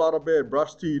up, roll out of bed,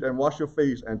 brush teeth, and wash your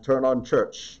face and turn on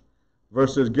church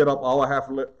versus get up hour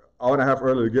and a half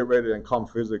early to get ready and come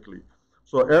physically.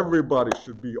 So everybody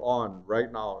should be on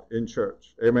right now in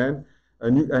church. Amen.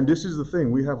 And this is the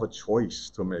thing. We have a choice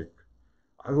to make.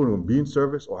 I'm going to be in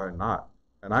service or I'm not.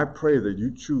 And I pray that you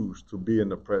choose to be in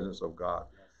the presence of God,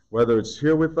 whether it's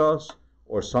here with us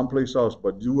or someplace else,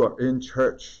 but you are in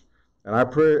church. And I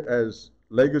pray as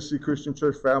Legacy Christian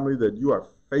Church family that you are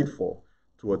faithful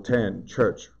to attend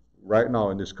church right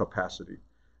now in this capacity.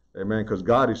 Amen. Because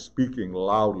God is speaking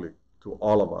loudly to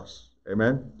all of us.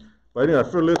 Amen. But anyway, I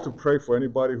feel led to pray for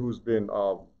anybody who's been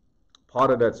part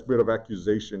of that spirit of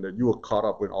accusation, that you were caught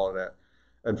up in all of that.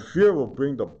 And fear will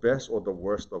bring the best or the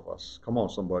worst of us. Come on,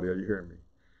 somebody, are you hearing me?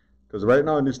 Because right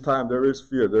now in this time, there is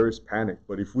fear, there is panic.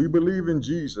 But if we believe in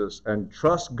Jesus and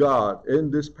trust God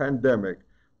in this pandemic,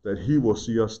 that he will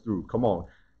see us through. Come on.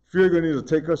 Fear going to either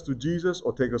take us to Jesus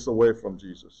or take us away from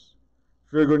Jesus.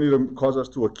 Fear going to either cause us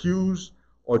to accuse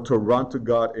or to run to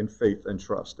God in faith and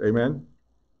trust. Amen?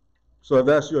 So if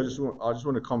that's you, I just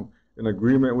want to come in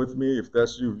agreement with me. If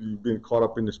that's you, you've been caught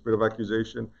up in the spirit of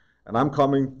accusation. And I'm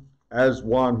coming as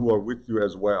one who are with you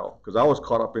as well, because I was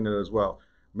caught up in it as well.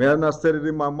 May I not said it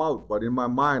in my mouth, but in my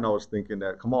mind I was thinking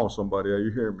that. Come on, somebody, are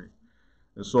you hearing me?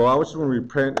 And so I just want to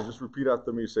repent and just repeat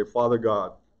after me. Say, Father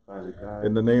God,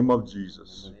 in the name of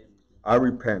Jesus, I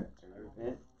repent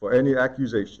for any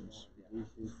accusations,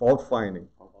 fault finding,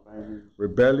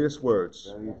 rebellious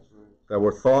words that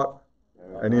were thought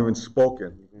and even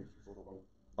spoken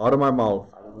out of my mouth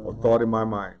or thought in my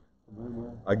mind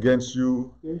against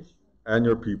you and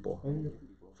your people.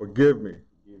 Forgive me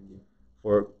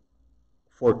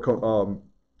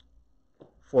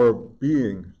for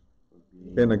being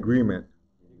in agreement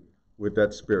with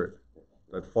that spirit,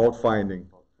 that fault-finding,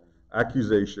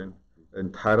 accusation,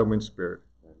 entitlement spirit.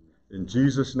 In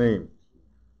Jesus' name,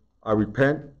 I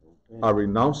repent, I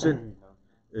renounce it,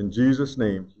 in Jesus'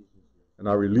 name, and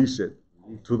I release it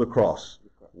to the cross,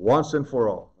 once and for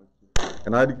all.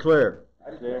 And I declare,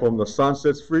 whom the Son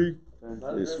sets free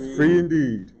is free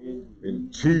indeed, in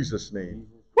Jesus' name.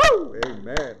 Woo!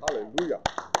 Amen. Hallelujah.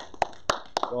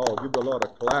 Oh, give the Lord a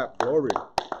clap. Glory.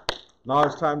 Now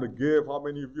it's time to give. How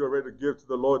many of you are ready to give to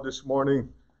the Lord this morning?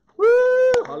 Woo!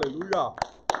 Hallelujah.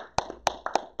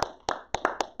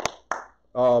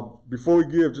 Before we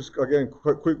give, just again,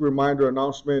 quick reminder,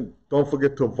 announcement. Don't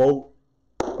forget to vote.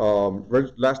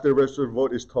 Last day to register to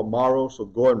vote is tomorrow, so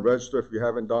go and register if you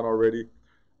haven't done already.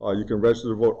 You can register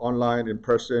to vote online, in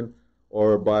person,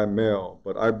 or by mail.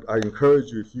 But I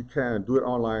encourage you, if you can, do it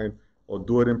online or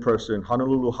do it in person.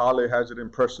 Honolulu Hale has it in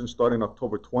person starting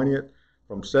October 20th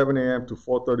from 7 a.m. to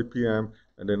 4:30 p.m.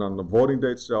 And then on the voting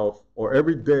day itself, or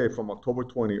every day from October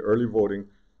 20, early voting,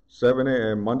 7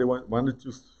 a.m., Monday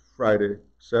to Friday,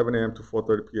 7 a.m. to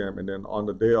 4:30 p.m. And then on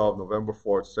the day of November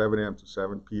 4th, 7 a.m. to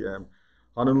 7 p.m.,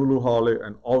 Honolulu Hale,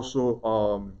 and also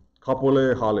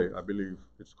Kapolei Hale, I believe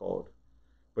it's called.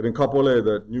 But in Kapolei,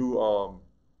 the new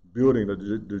building,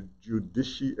 the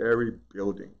judiciary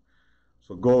building.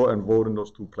 So go and vote in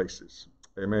those two places.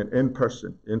 Amen. In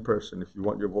person, if you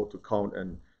want your vote to count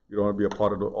and you don't want to be a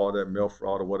part of all that mail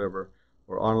fraud or whatever.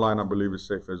 Or online, I believe is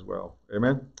safe as well.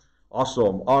 Amen.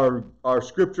 Awesome. Our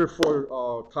scripture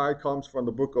for tithe comes from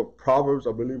the book of Proverbs.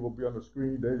 I believe will be on the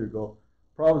screen. There you go.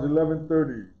 Proverbs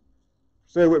 11:30.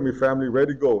 Say it with me, family.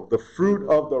 Ready, go. The fruit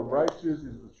of the righteous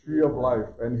is the tree of life,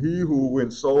 and he who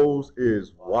wins souls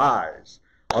is wise.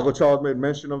 Uncle Charles made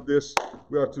mention of this.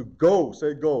 We are to go,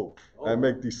 say go, and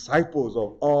make disciples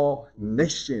of all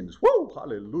nations. Woo!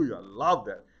 Hallelujah. Love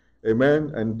that.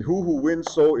 Amen. And who wins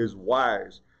soul is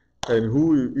wise, and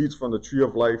who eats from the tree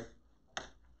of life.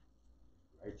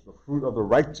 The fruit of the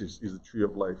righteous is the tree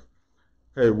of life.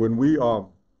 Hey, when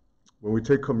we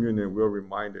take communion, we're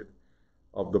reminded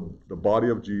of the body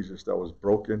of Jesus that was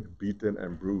broken, beaten,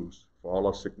 and bruised for all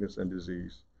our sickness and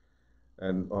disease.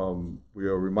 And we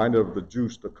are reminded of the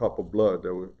juice, the cup of blood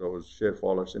that was shed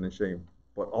for all our sin and shame.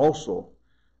 But also,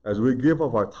 as we give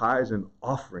of our tithes and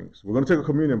offerings, we're going to take a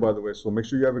communion, by the way, so make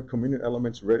sure you have your communion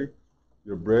elements ready,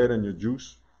 your bread and your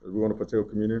juice, as we want to partake of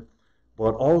communion.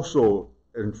 But also,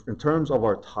 in terms of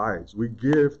our tithes, we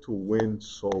give to win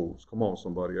souls. Come on,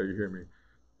 somebody, are you hearing me?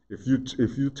 If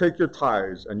you take your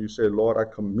tithes and you say, Lord, I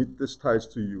commit this tithes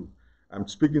to you. I'm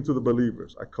speaking to the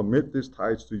believers. I commit this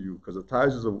tithes to you, because the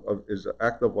tithes is an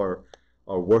act of our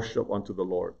worship unto the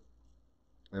Lord.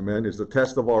 Amen. It's the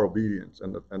test of our obedience,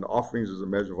 and the offerings is a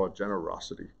measure of our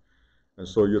generosity. And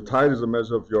so your tithe is a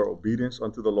measure of your obedience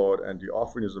unto the Lord, and the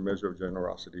offering is a measure of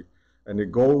generosity. And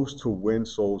it goes to win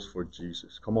souls for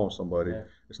Jesus. Come on, somebody. Yeah.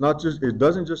 It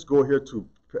doesn't just go here to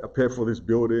pay for this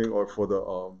building or for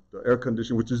the air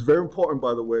conditioning, which is very important,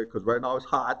 by the way, because right now it's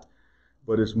hot.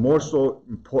 But it's more so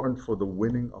important for the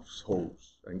winning of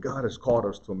souls. And God has called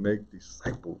us to make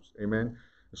disciples. Amen.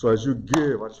 So as you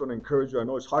give, I just want to encourage you. I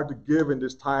know it's hard to give in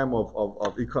this time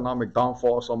of economic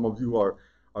downfall. Some of you are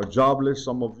jobless.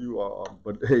 Some of you are,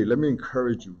 but hey, let me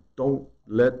encourage you. Don't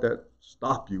let that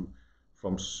stop you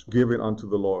from giving unto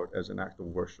the Lord as an act of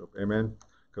worship. Amen.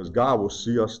 Because God will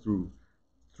see us through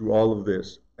all of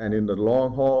this. And in the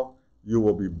long haul, you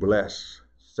will be blessed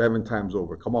 7 times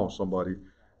over. Come on, somebody.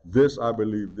 This I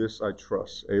believe, this I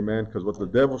trust. Amen. Because what the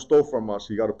devil stole from us,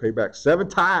 he got to pay back 7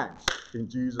 times in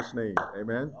Jesus' name.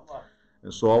 Amen.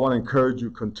 And so I want to encourage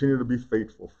you, continue to be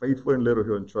faithful. Faithful in little,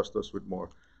 he'll entrust us with more.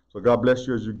 So God bless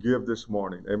you as you give this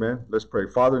morning. Amen. Let's pray.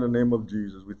 Father, in the name of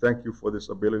Jesus, we thank you for this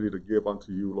ability to give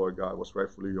unto you, Lord God, what's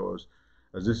rightfully yours,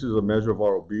 as this is a measure of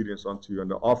our obedience unto you, and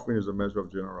the offering is a measure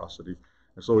of generosity.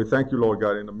 And so we thank you, Lord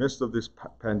God, in the midst of this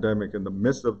pandemic, in the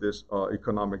midst of this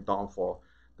economic downfall,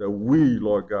 that we,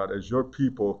 Lord God, as your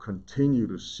people, continue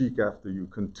to seek after you,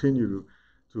 continue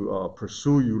to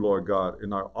pursue you, Lord God,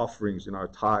 in our offerings, in our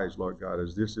tithes, Lord God,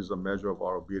 as this is a measure of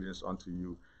our obedience unto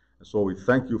you. And so we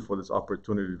thank you for this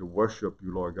opportunity to worship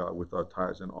you, Lord God, with our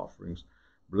tithes and offerings.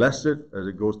 Bless it as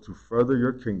it goes to further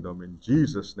your kingdom. In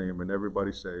Jesus' name, and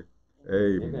everybody say,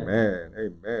 amen. Amen.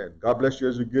 Amen. God bless you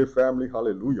as you give, family.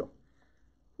 Hallelujah.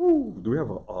 Woo. Do we have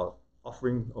a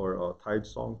offering or a tithe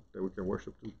song that we can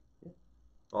worship to?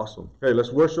 Awesome. Hey,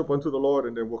 let's worship unto the Lord,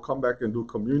 and then we'll come back and do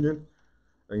communion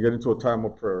and get into a time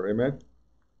of prayer. Amen.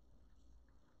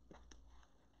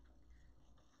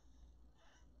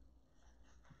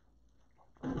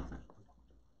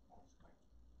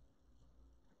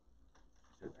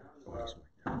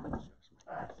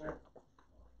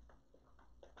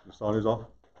 The sound is off?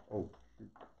 Oh.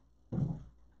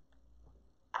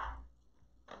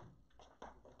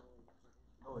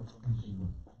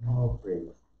 Oh, praise.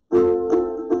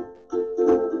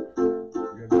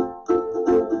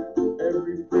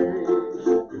 Every praise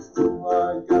is to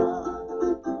our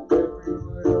God. Every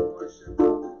word of worship,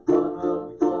 honor,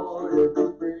 glory,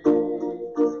 every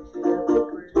praise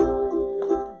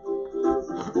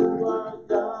is to our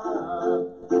God.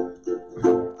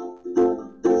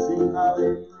 Sing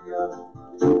hallelujah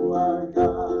to our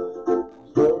God.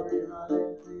 Glory,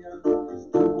 hallelujah is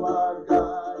to our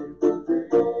God. Every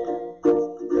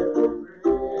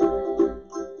praise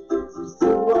is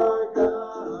to our God.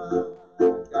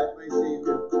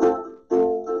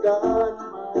 God,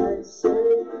 my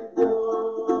Savior.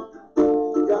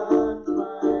 God, my Savior. God,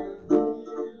 my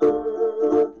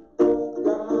healer.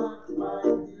 God, my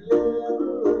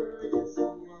deliverer.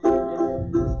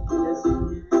 Yes, He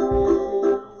is.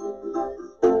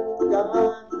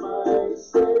 God, my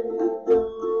Savior.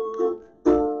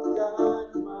 God,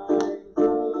 my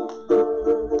healer.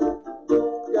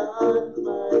 God,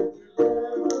 my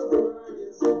deliverer.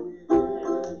 Yes, He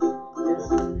is. Yes,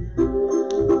 He is.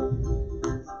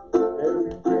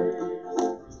 Every praise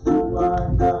is to our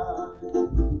God.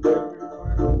 Every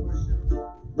word of worship,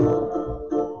 honor,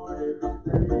 Lord.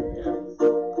 Every praise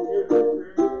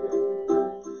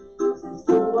is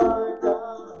to our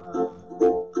God.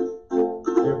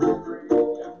 Every praise, every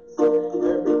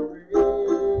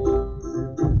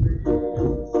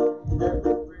praise,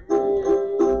 every praise,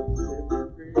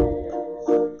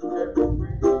 every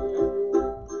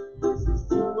praise is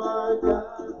to our God.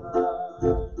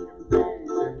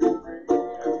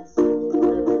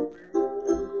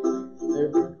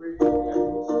 Every praise,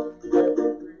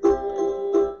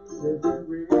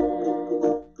 every praise,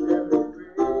 every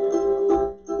praise,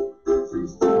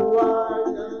 is to our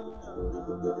God.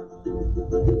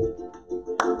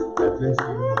 God bless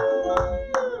you.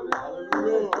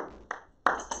 Hallelujah.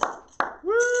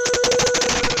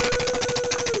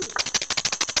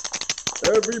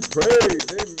 Every praise,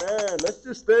 amen. Let's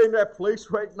just stay in that place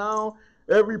right now.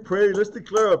 Every praise, let's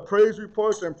declare a praise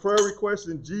report and prayer requests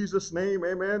in Jesus' name,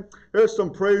 amen. Here's some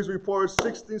praise reports: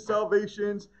 16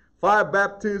 salvations, 5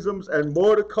 baptisms, and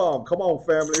more to come. Come on,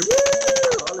 family. Woo!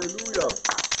 Hallelujah.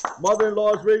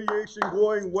 Mother-in-law's radiation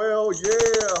going well.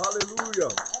 Yeah, hallelujah.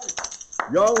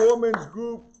 Young women's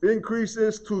group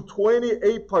increases to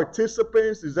 28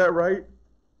 participants. Is that right?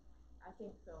 I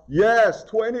think so. Yes,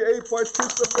 28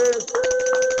 participants.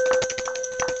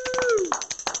 Woo!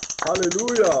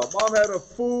 Hallelujah. Mom had a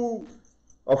full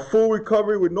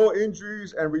recovery with no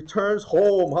injuries and returns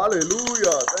home.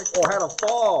 Hallelujah. Had a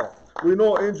fall with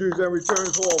no injuries and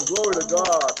returns home. Glory to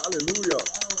God. Hallelujah.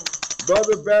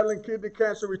 Brother battling kidney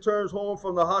cancer returns home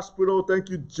from the hospital. Thank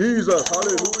you, Jesus.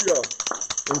 Hallelujah.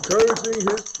 Encouraging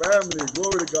his family.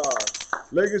 Glory to God.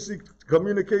 Legacy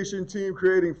communication team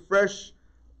creating fresh,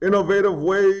 innovative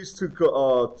ways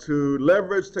to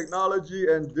leverage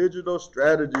technology and digital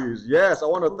strategies. Yes, I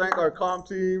want to thank our comm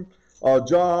team,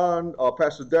 John,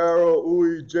 Pastor Darrell,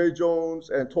 Uwe, Jay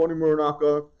Jones, and Tony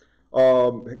Muranaka.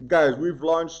 Guys, we've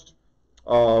launched,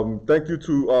 thank you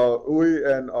to Uwe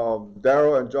and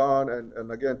Darrell and John,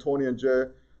 and again, Tony and Jay.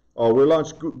 We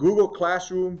launched Google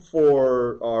Classroom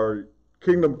for our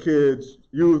Kingdom kids,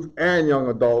 youth, and young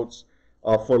adults.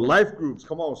 For life groups.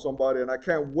 Come on, somebody. And I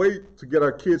can't wait to get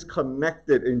our kids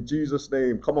connected in Jesus'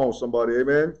 name. Come on, somebody.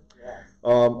 Amen. Yes.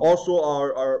 Also,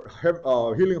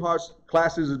 our Healing Hearts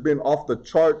classes has been off the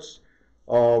charts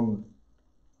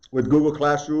with Google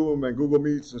Classroom and Google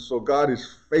Meets. And so God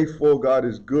is faithful. God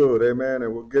is good. Amen.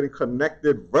 And we're getting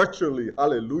connected virtually.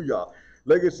 Hallelujah.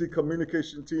 Legacy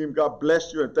communication team, God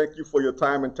bless you and thank you for your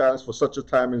time and talents for such a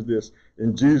time as this.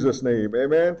 In Jesus' name,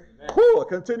 amen. Cool.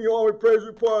 Continue on with praise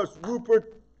reports.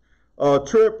 Rupert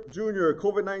Tripp Jr.,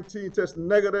 COVID-19 test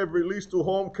negative, released to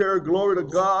home care. Glory to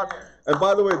God. And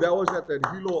by the way, that was at that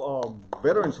Hilo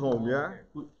Veterans Home, yeah?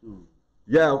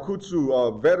 Yeah,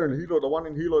 Kutsu, veteran Hilo, the one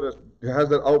in Hilo that has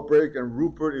that outbreak. And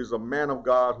Rupert is a man of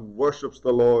God who worships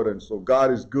the Lord. And so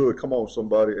God is good. Come on,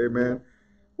 somebody. Amen.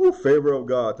 Ooh, favor of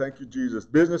God. Thank you, Jesus.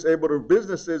 Businesses able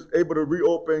to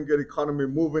reopen, get economy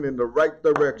moving in the right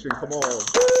direction. Come on.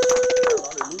 Woo!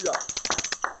 Hallelujah.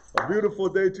 A beautiful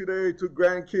day today. Took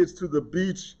grandkids to the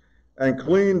beach and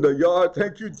cleaned the yard.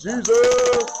 Thank you, Jesus.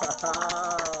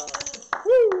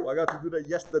 Woo! I got to do that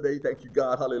yesterday. Thank you,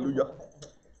 God. Hallelujah.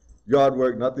 Yard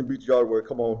work, nothing beats yard work.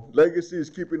 Come on. Legacy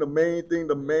is keeping the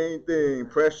main thing.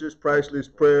 Precious, priceless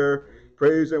prayer.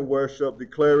 Praise and worship,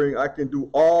 declaring, I can do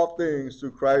all things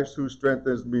through Christ who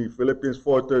strengthens me. Philippians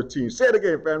 4:13. Say it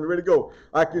again, family. Ready to go.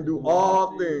 I can do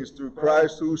all things through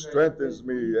Christ who strengthens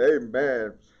me.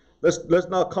 Amen. Let's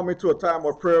now come into a time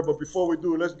of prayer. But before we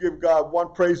do, let's give God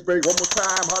one praise break. One more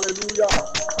time. Hallelujah.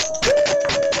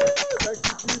 Thank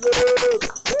you, Jesus.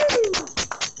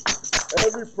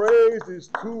 Every praise is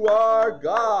to our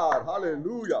God.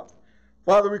 Hallelujah.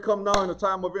 Father, we come now in a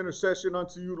time of intercession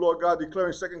unto you, Lord God,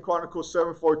 declaring 2 Chronicles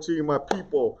 7:14, my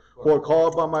people who are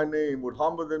called by my name would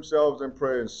humble themselves and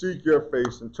pray and seek your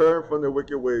face and turn from their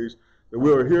wicked ways, that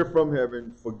we will hear from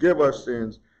heaven, forgive our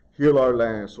sins, heal our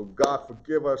land. So God,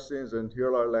 forgive our sins and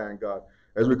heal our land, God,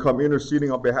 as we come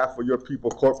interceding on behalf of your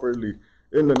people corporately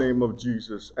in the name of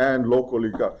Jesus and locally,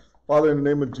 God. Father, in the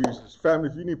name of Jesus, family,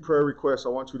 if you need prayer requests, I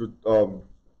want you to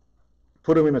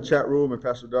put them in the chat room and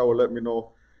Pastor Dow will let me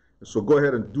know. So go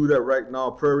ahead and do that right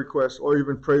now, prayer requests or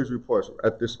even praise reports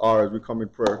at this hour as we come in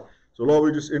prayer. So Lord,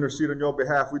 we just intercede on your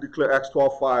behalf. We declare Acts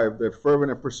 12:5 that fervent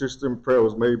and persistent prayer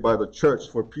was made by the church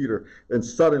for Peter. And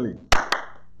suddenly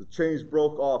the chains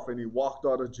broke off and he walked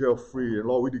out of jail free. And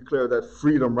Lord, we declare that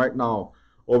freedom right now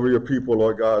over your people,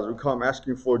 Lord God, as we come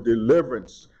asking for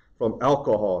deliverance from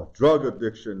alcohol, drug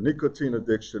addiction, nicotine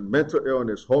addiction, mental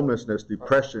illness, homelessness,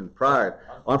 depression, pride,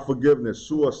 unforgiveness,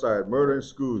 suicide, murder in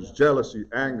schools, jealousy,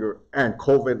 anger, and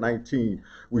COVID-19.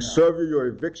 We serve you your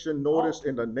eviction notice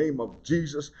in the name of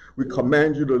Jesus. We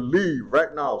command you to leave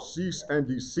right now, cease and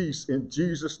decease in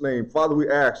Jesus' name. Father, we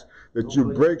ask that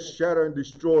you break, shatter, and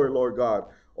destroy, Lord God,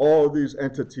 all these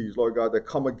entities, Lord God, that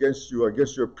come against you,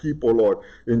 against your people, Lord.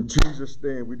 In Jesus'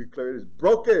 name, we declare it is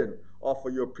broken off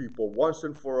of your people once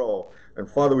and for all. And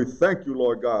Father, we thank you,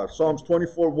 Lord God. Psalms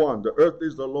 24:1, the earth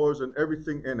is the Lord's and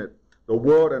everything in it, the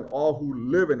world and all who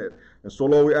live in it. And so,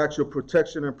 Lord, we ask your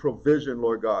protection and provision,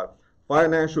 Lord God,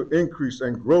 financial increase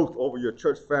and growth over your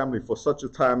church family for such a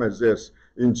time as this.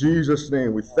 In Jesus'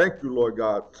 name, we thank you, Lord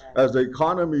God. As the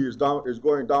economy is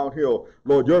going downhill,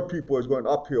 Lord, your people is going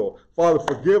uphill. Father,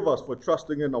 forgive us for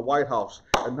trusting in the White House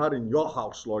and not in your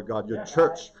house, Lord God, your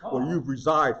church where you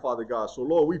reside, Father God. So,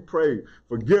 Lord, we pray,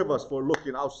 forgive us for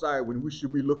looking outside when we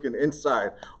should be looking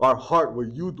inside our heart where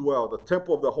you dwell. The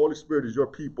temple of the Holy Spirit is your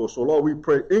people. So, Lord, we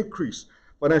pray increase,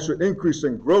 financial increase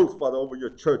and growth, Father, over your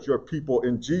church, your people,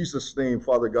 in Jesus' name,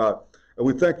 Father God. And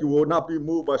we thank you. We will not be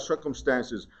moved by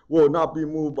circumstances. We will not be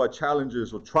moved by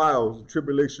challenges or trials and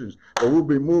tribulations, but we'll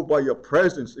be moved by your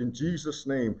presence in Jesus'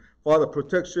 name. Father,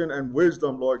 protection and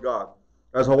wisdom, Lord God,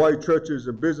 as Hawaii churches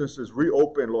and businesses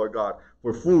reopen, Lord God,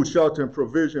 for food, shelter, and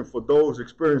provision for those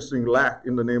experiencing lack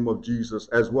in the name of Jesus,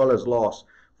 as well as loss.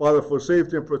 Father, for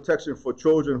safety and protection for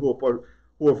children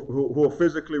who are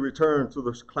physically returned to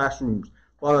the classrooms.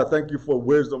 Father, I thank you for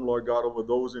wisdom, Lord God, over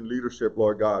those in leadership,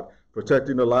 Lord God,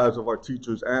 protecting the lives of our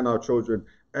teachers and our children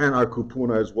and our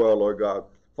kupuna as well, Lord God.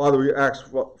 Father, we ask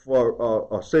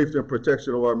for safety and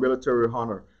protection of our military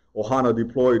Ohana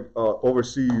deployed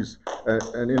overseas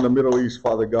and in the Middle East,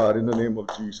 Father God, in the name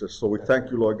of Jesus. So we thank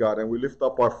you, Lord God, and we lift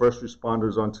up our first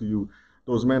responders unto you,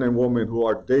 those men and women who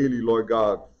are daily, Lord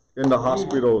God, in the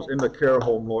hospitals, in the care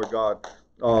home, Lord God,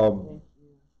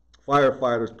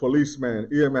 firefighters, policemen,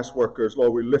 EMS workers,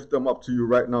 Lord, we lift them up to you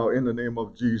right now in the name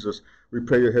of Jesus. We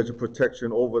pray your hedge of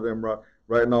protection over them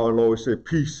right now, and Lord, we say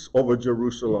peace over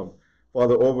Jerusalem.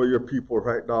 Father, over your people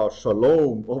right now,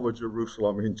 shalom over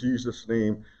Jerusalem in Jesus'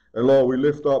 name. And Lord, we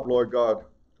lift up, Lord God,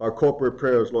 our corporate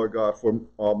prayers, Lord God, for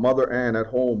Mother Ann at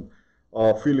home,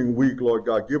 feeling weak, Lord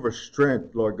God. Give her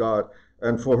strength, Lord God,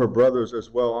 and for her brothers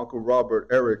as well, Uncle Robert,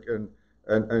 Eric,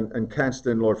 and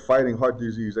Canston, Lord, fighting heart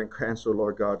disease and cancer,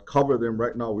 Lord God. Cover them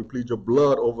right now. We plead your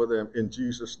blood over them in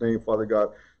Jesus' name, Father God.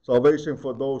 Salvation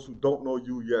for those who don't know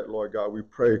you yet, Lord God. We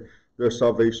pray their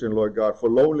salvation, Lord God. For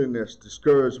loneliness,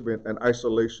 discouragement, and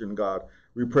isolation, God.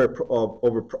 We pray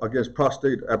against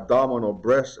prostate, abdominal,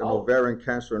 breast, and ovarian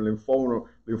cancer, and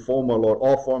lymphoma, Lord,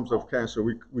 all forms of cancer.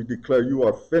 We declare you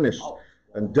are finished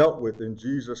and dealt with in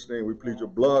Jesus' name. We plead your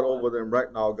blood over them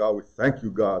right now, God. We thank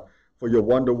you, God, for your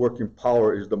wonder-working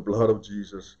power is the blood of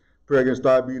Jesus. Pray against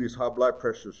diabetes, high blood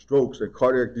pressure, strokes, and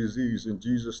cardiac disease in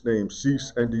Jesus' name.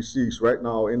 Cease and decease right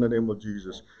now in the name of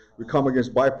Jesus. We come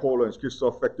against bipolar and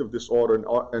schizoaffective disorder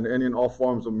and any and all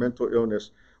forms of mental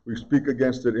illness. We speak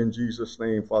against it in Jesus'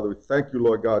 name, Father. We thank you,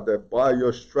 Lord God, that by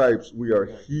your stripes we are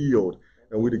healed.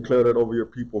 And we declare that over your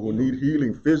people who need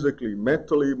healing physically,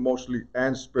 mentally, emotionally,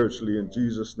 and spiritually in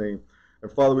Jesus' name.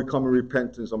 And Father, we come in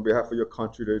repentance on behalf of your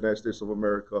country, the United States of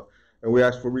America. And we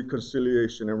ask for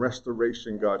reconciliation and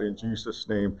restoration, God, in Jesus'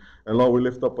 name. And Lord, we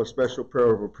lift up a special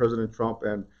prayer over President Trump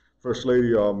and First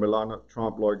Lady Melania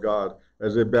Trump, Lord God,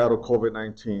 as they battle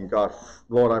COVID-19. God,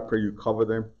 Lord, I pray you cover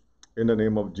them in the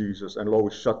name of Jesus. And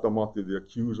Lord, we shut them off to the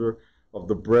accuser of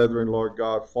the brethren, Lord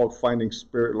God, fault-finding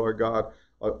spirit, Lord God,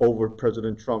 over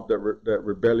President Trump, that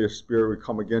rebellious spirit. We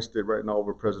come against it right now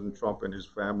over President Trump and his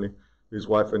family, his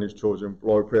wife and his children.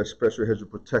 Lord, we pray a special hedge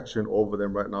of protection over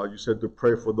them right now. You said to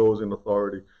pray for those in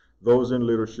authority, those in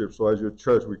leadership. So as your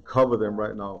church, we cover them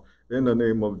right now in the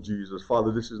name of Jesus.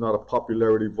 Father, this is not a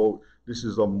popularity vote. This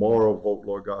is a moral vote,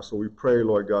 Lord God. So we pray,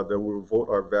 Lord God, that we will vote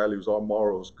our values, our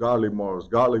morals, godly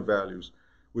values,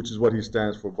 which is what he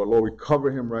stands for. But Lord, we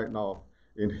cover him right now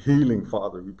in healing,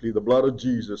 Father. We plead the blood of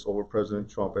Jesus over President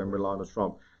Trump and Melania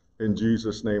Trump in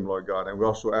Jesus' name, Lord God. And we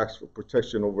also ask for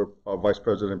protection over Vice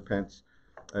President Pence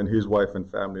and his wife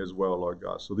and family as well, Lord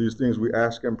God. So these things we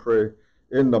ask and pray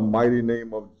in the mighty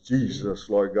name of Jesus,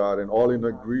 Lord God. And all in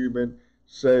agreement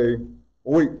say, oh,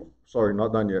 wait, sorry,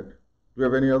 not done yet. Do we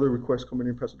have any other requests coming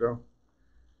in, Pastor Darrell?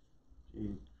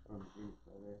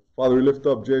 Father, we lift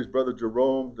up Jay's brother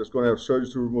Jerome that's going to have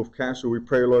surgery to remove cancer. We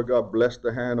pray, Lord God, bless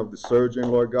the hand of the surgeon,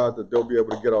 Lord God, that they'll be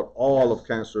able to get out all the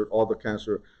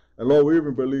cancer. And Lord, we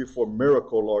even believe for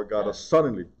miracle, Lord God,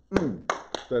 suddenly,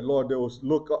 that Lord, they will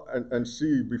look up and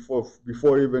see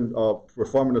before even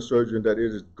performing the surgery that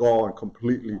it is gone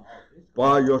completely.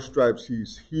 By your stripes,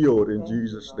 he's healed in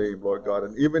Jesus' name, Lord God.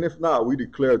 And even if not, we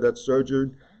declare that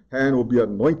surgeon hand will be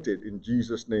anointed in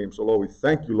Jesus' name. So, Lord, we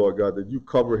thank you, Lord God, that you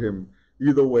cover him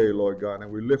either way, Lord God.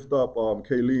 And we lift up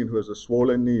Kayleen, who has a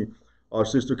swollen knee. Our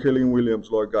sister Kayleen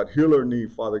Williams, Lord God, heal her knee,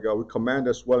 Father God. We command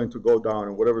that swelling to go down,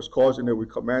 and whatever's causing it, we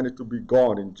command it to be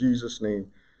gone in Jesus'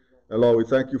 name. And Lord, we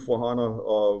thank you for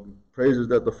Hannah. Praises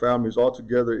that the family's all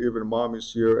together, even mom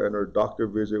is here, and her doctor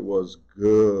visit was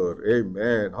good.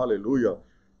 Amen. Hallelujah.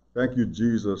 Thank you,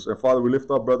 Jesus. And Father, we lift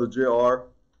up Brother JR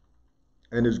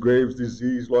and his Graves'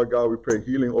 disease, Lord God. We pray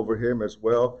healing over him as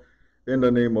well. In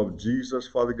the name of Jesus,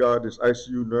 Father God, this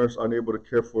ICU nurse unable to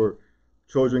care for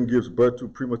children, gives birth to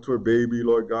premature baby,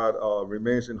 Lord God,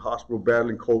 remains in hospital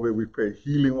battling COVID. We pray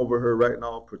healing over her right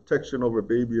now, protection over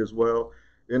baby as well.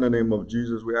 In the name of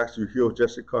Jesus, we ask you to heal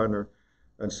Jessica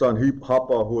and son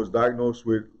Hapa, who was diagnosed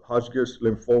with Hodgkin's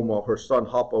lymphoma. Her son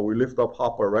Hapa, we lift up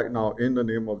Hapa right now in the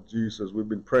name of Jesus. We've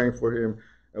been praying for him,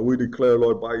 and we declare,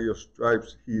 Lord, by your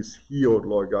stripes he is healed,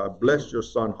 Lord God. Bless your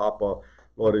son Hapa,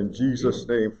 Lord, in Jesus'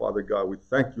 name, Father God. We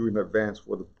thank you in advance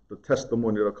for the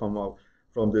testimony that will come out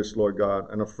from this, Lord God.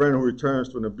 And a friend who returns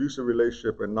to an abusive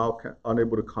relationship and now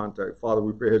unable to contact. Father,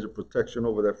 we pray a hedge of protection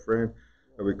over that friend.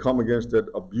 And we come against that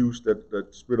abuse, that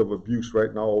spirit of abuse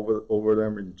right now over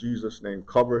them in Jesus' name.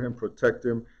 Cover him, protect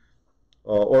him,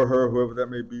 or her, whoever that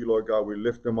may be, Lord God. We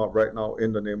lift them up right now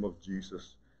in the name of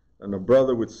Jesus. And a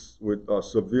brother with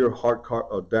severe heart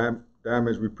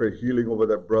damage, we pray healing over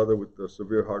that brother with the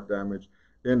severe heart damage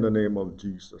in the name of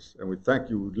Jesus. And we thank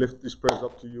you. We lift these prayers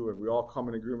up to you, and we all come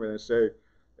in agreement and say,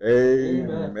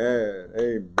 Amen. Amen.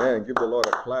 Amen. Give the Lord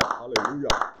a clap. Hallelujah.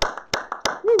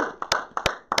 Woo.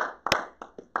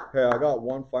 Hey, I got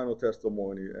one final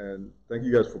testimony, and thank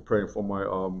you guys for praying for my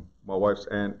wife's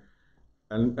aunt.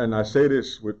 And I say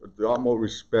this with the utmost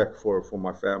respect for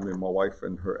my family, my wife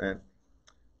and her aunt.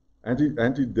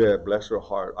 Auntie Deb, bless her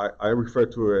heart. I refer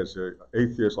to her as an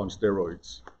atheist on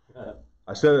steroids.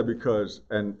 I said it because,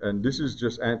 and this is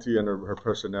just Auntie and her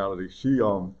personality. She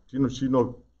no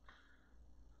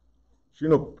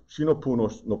pull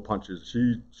no punches.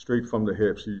 She straight from the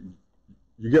hip. You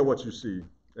get what you see.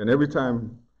 And every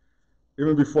time,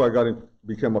 even before I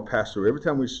became a pastor, every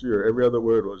time we see her, every other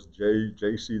word was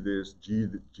JC this, G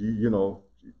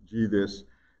this,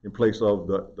 in place of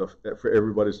for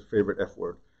everybody's favorite F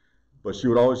word. But she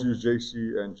would always use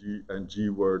JC and G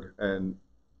word, and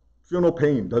feel no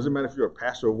pain. Doesn't matter if you're a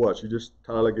pastor or what. She just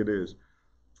tell it like it is.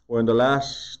 Well, in the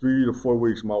last 3 to 4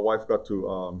 weeks, my wife got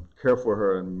to care for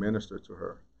her and minister to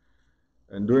her.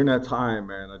 And during that time,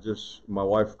 man,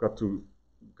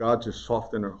 God just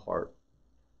softened her heart.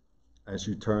 And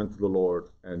she turned to the Lord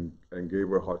and gave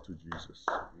her heart to Jesus.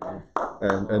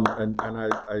 And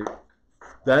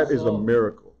that is a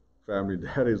miracle, family.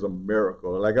 That is a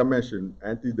miracle. Like I mentioned,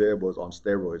 Auntie Deb was on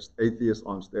steroids, atheist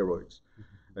on steroids.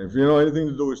 And if you know anything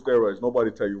to do with steroids, nobody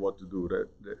tell you what to do.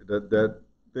 That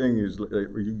thing is,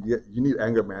 you need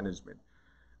anger management.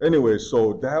 Anyway,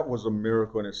 so that was a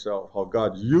miracle in itself, how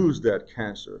God used that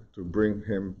cancer to bring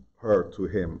her to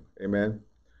him. Amen.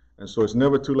 And so it's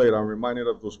never too late. I'm reminded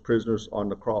of those prisoners on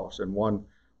the cross, and one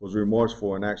was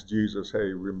remorseful and asked Jesus,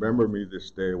 hey, remember me this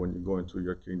day when you go into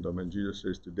your kingdom. And Jesus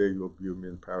says, today you'll be with me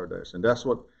in paradise. And that's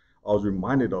what I was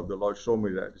reminded of. The Lord showed me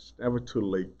that it's never too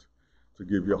late to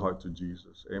give your heart to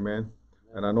Jesus. Amen.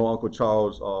 And I know Uncle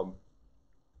Charles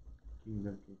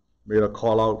made a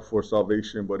call out for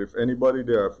salvation, but if anybody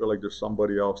there, I feel like there's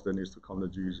somebody else that needs to come to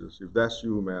Jesus. If that's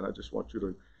you, man, I just want you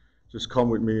to just come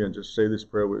with me and just say this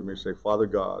prayer with me. Say, Father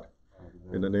God,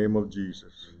 in the name of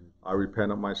Jesus, I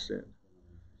repent of my sin.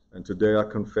 And today I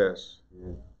confess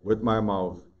with my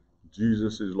mouth,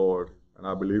 Jesus is Lord, and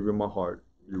I believe in my heart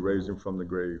you raised him from the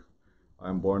grave. I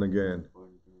am born again.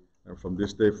 And from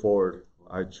this day forward,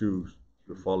 I choose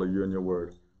to follow you and your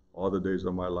word all the days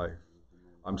of my life.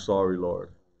 I'm sorry,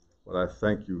 Lord, but I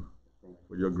thank you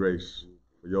for your grace,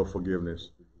 for your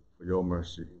forgiveness, for your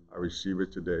mercy. I receive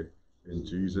it today. In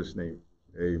Jesus' name,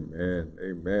 amen,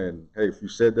 amen. Hey, if you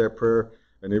said that prayer,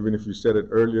 and even if you said it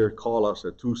earlier, call us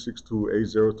at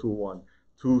 262-8021,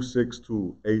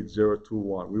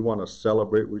 262-8021. We want to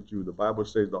celebrate with you. The Bible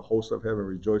says the host of heaven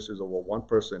rejoices over one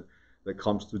person that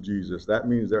comes to Jesus. That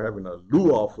means they're having a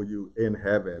luau for you in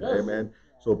heaven, yes. Amen.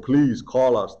 So please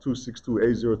call us,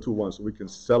 262-8021, so we can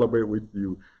celebrate with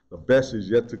you. The best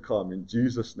is yet to come, in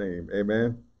Jesus' name,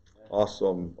 amen.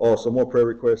 Awesome. Oh, some more prayer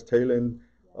requests. Taylor,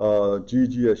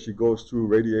 Gigi, as she goes through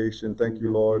radiation. Thank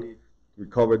you, Lord. We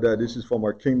covered that. This is from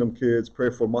our Kingdom kids. Pray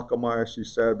for Makamaya.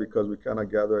 She's sad because we cannot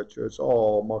gather at church.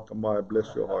 Oh, Makamaya,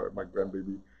 bless your heart, my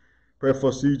grandbaby. Pray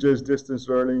for CJ's distance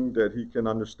learning, that he can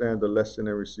understand the lesson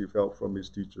and receive help from his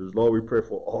teachers. Lord, we pray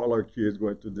for all our kids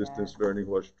going to distance learning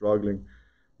who are struggling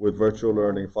with virtual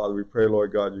learning. Father, we pray,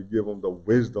 Lord God, you give them the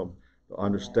wisdom, the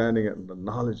understanding, and the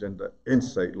knowledge and the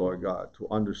insight, Lord God, to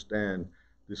understand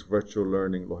this virtual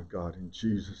learning, Lord God, in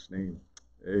Jesus' name.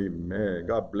 Amen.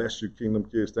 God bless you, Kingdom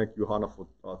kids. Thank you, Hannah, for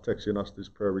texting us this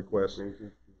prayer request.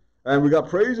 And we got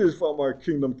praises from our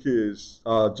Kingdom kids.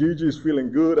 Gigi is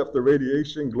feeling good after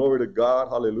radiation. Glory to God.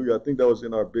 Hallelujah. I think that was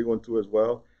in our big one too as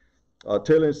well.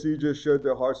 Taylor and CJ shared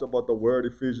their hearts about the word,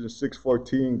 Ephesians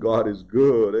 6:14. God is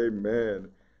good. Amen.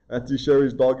 Auntie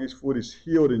Sherry's doggy's foot is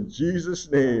healed in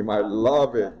Jesus' name. I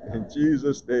love it. In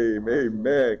Jesus' name.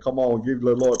 Amen. Come on, give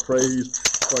the Lord praise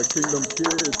for our Kingdom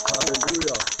kids.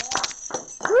 Hallelujah.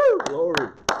 Woo, glory.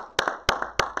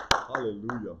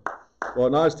 Hallelujah. Well,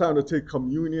 now it's time to take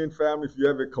communion, family. If you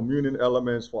have a communion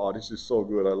elements, wow, this is so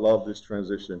good. I love this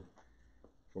transition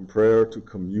from prayer to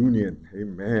communion.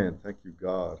 Amen. Thank you,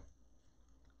 God.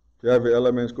 If you have your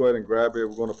elements, go ahead and grab it.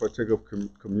 We're going to partake of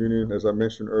communion, as I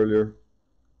mentioned earlier.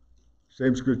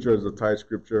 Same scripture as the tithe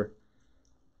scripture.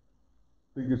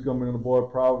 I think it's coming on the board,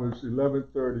 Proverbs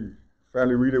 11:30.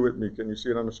 Family, read it with me. Can you see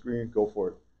it on the screen? Go for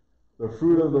it. The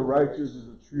fruit of the righteous is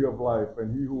a tree of life,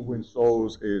 and he who wins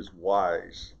souls is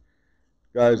wise.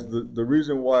 Guys, the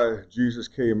reason why Jesus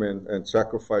came in and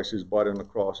sacrificed his body on the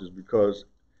cross is because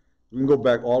we can go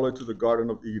back all the way to the Garden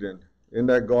of Eden. In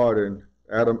that garden,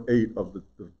 Adam ate of the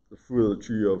fruit of the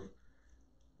tree of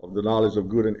of the knowledge of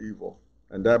good and evil.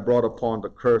 And that brought upon the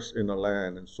curse in the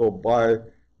land. And so by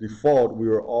default, we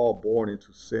were all born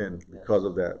into sin because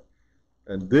of that.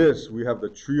 And this, we have the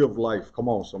tree of life. Come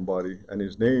on, somebody. And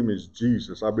his name is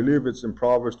Jesus. I believe it's in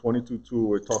Proverbs 22:2,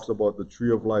 where it talks about the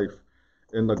tree of life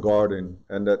in the garden,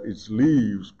 and that its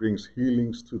leaves brings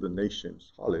healings to the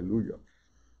nations. Hallelujah.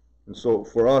 And so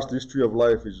for us, this tree of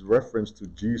life is reference to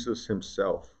Jesus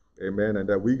himself. Amen. And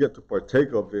that we get to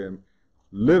partake of him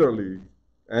literally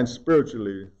and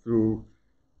spiritually through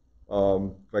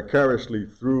vicariously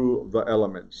through the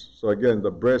elements. So again, the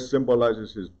bread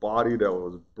symbolizes his body that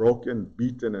was broken,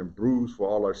 beaten, and bruised for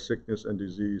all our sickness and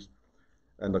disease.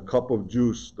 And the cup of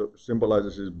juice that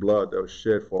symbolizes his blood that was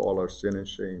shed for all our sin and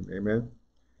shame. Amen?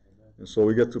 And so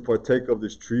we get to partake of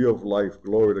this tree of life.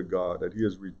 Glory to God, that he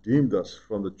has redeemed us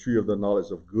from the tree of the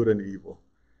knowledge of good and evil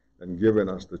and given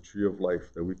us the tree of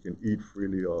life that we can eat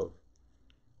freely of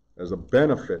as a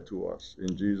benefit to us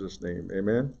in Jesus' name.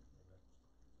 Amen?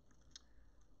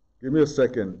 Give me a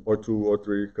second or two or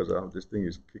three, because this thing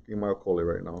is kicking my okole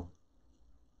right now.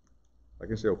 I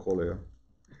can say okole,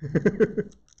 yeah?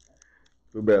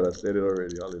 Too bad, I said it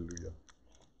already. Hallelujah.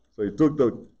 So he took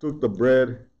the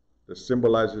bread that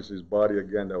symbolizes his body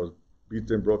again that was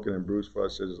beaten, broken, and bruised for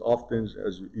us. It says, as often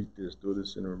as you eat this, do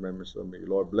this in remembrance of me.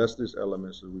 Lord, bless this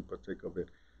element as we partake of it.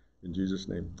 In Jesus'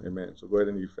 name, amen. So go ahead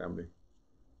and eat, family.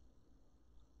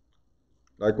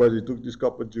 Likewise, he took this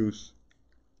cup of juice,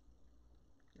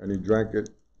 and he drank it.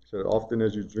 He said, often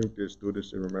as you drink this, do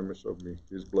this in remembrance of me,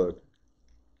 his blood.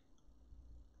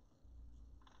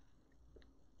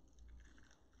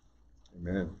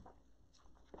 Amen.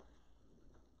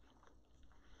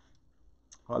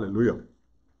 Hallelujah.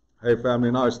 Hey, family,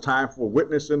 now it's time for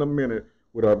Witness in a Minute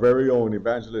with our very own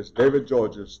evangelist, David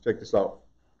Georges. Check this out.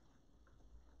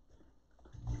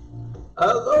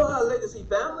 Aloha, Legacy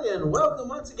family, and welcome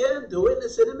once again to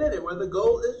Witness in a Minute, where the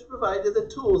goal is to provide you the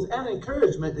tools and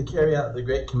encouragement to carry out the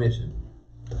Great Commission.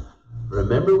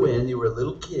 Remember when you were a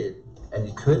little kid and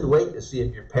you couldn't wait to see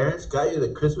if your parents got you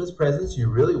the Christmas presents you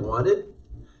really wanted?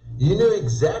 You knew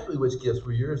exactly which gifts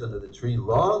were yours under the tree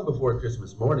long before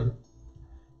Christmas morning.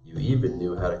 You even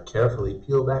knew how to carefully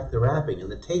peel back the wrapping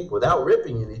and the tape without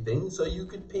ripping anything so you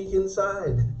could peek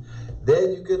inside.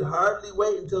 Then you could hardly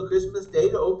wait until Christmas Day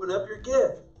to open up your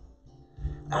gift.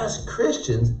 As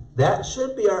Christians, that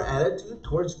should be our attitude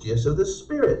towards gifts of the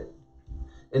Spirit.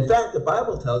 In fact, the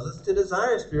Bible tells us to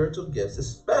desire spiritual gifts,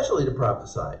 especially to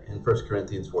prophesy in 1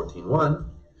 Corinthians 14:1.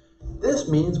 This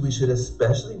means we should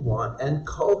especially want and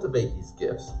cultivate these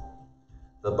gifts.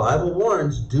 The Bible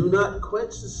warns, do not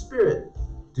quench the Spirit.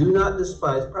 Do not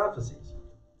despise prophecies.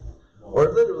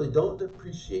 Or literally, don't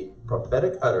depreciate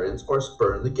prophetic utterance or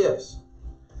spurn the gifts.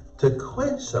 To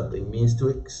quench something means to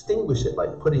extinguish it,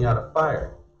 like putting out a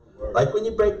fire. Like when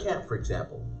you break camp, for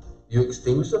example. You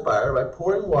extinguish the fire by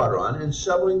pouring water on it and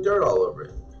shoveling dirt all over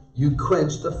it. You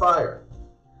quench the fire.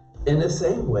 In the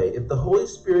same way, if the Holy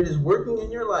Spirit is working in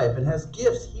your life and has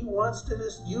gifts he wants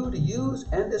you to use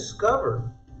and discover,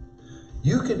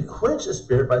 you can quench the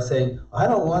Spirit by saying, I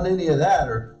don't want any of that,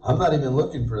 or I'm not even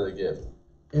looking for the gift.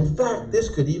 In fact, this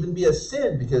could even be a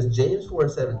sin, because James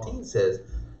 4:17 says,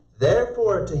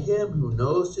 therefore to him who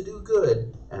knows to do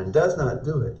good and does not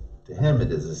do it, to him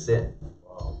it is a sin.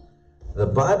 The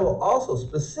Bible also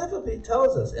specifically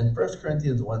tells us in 1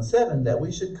 Corinthians 1:7 that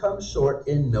we should come short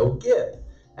in no gift,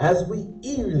 as we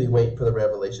eagerly wait for the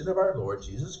revelation of our Lord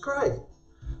Jesus Christ.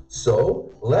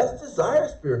 So, let's desire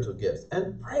spiritual gifts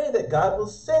and pray that God will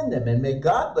send them, and may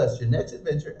God bless your next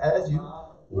adventure as you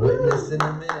witness in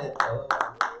a minute.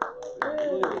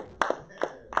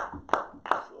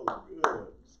 So good,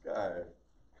 Sky.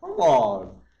 Come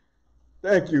on.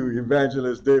 Thank you,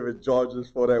 Evangelist David Georges,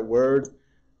 for that word.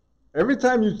 Every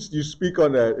time you speak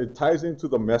on that, it ties into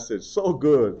the message. So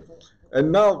good.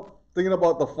 And now, thinking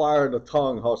about the fire and the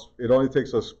tongue, how it only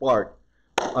takes a spark.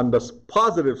 On the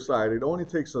positive side, it only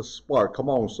takes a spark. Come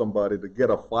on, somebody, to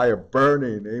get a fire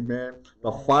burning. Amen.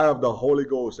 The fire of the Holy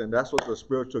Ghost. And that's what the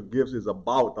spiritual gifts is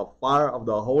about. The fire of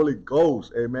the Holy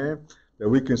Ghost. Amen. That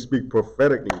we can speak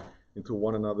prophetically into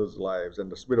one another's lives.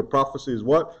 And the spirit of prophecy is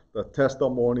what? The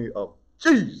testimony of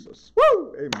Jesus.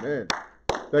 Woo! Amen.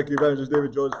 Thank you, Evangelist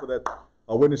David Georges, for that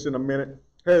witness in a minute.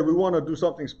 Hey, we want to do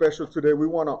something special today. We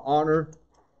want to honor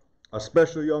a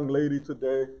special young lady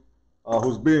today.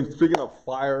 Who's been, speaking of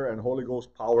fire and Holy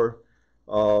Ghost power,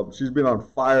 she's been on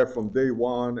fire from day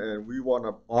one, and we want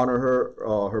to honor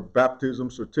her, her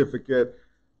baptism certificate.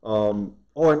 And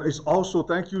it's also,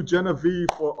 thank you, Genevieve,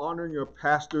 for honoring your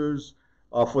pastors,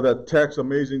 for that text,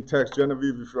 amazing text.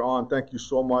 Genevieve, if you're on, thank you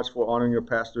so much for honoring your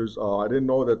pastors. I didn't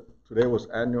know that today was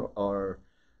our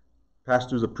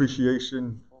Pastor's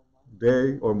Appreciation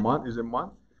day or month. Is it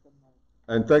month?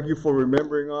 And thank you for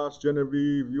remembering us,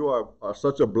 Genevieve. You are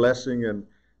such a blessing, and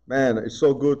man, it's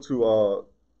so good to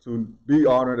be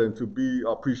honored and to be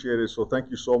appreciated. So thank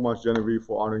you so much, Genevieve,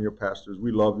 for honoring your pastors.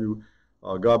 We love you.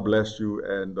 God bless you,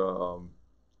 and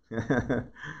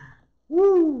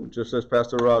woo! Just as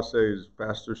Pastor Ross says,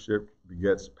 pastorship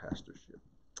begets pastorship,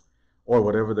 or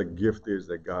whatever the gift is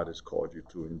that God has called you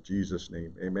to. In Jesus'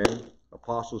 name, amen.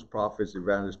 Apostles, prophets,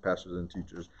 evangelists, pastors, and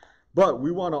teachers. But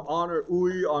we want to honor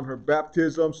Uy on her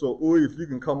baptism. So Uy, if you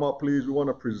can come up, please. We want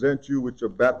to present you with your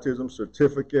baptism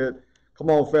certificate. Come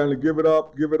on, family, give it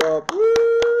up, give it up.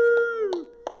 Woo!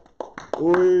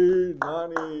 Uy,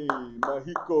 Nani,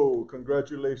 Mahiko,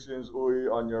 congratulations, Uy,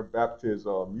 on your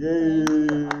baptism. Yay!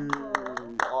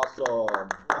 Awesome.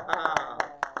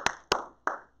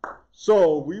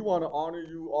 So we want to honor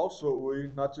you also,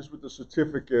 Uy, not just with the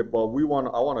certificate, but I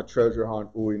want to treasure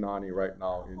hunt Uy Nani right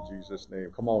now in Jesus' name.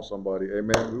 Come on, somebody,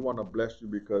 amen. We want to bless you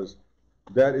because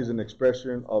that is an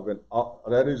expression of an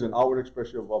outward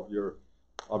expression of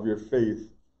your faith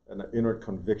and an inner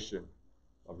conviction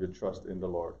of your trust in the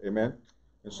Lord, amen.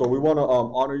 And so we want to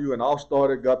honor you, and I'll start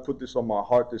it. God put this on my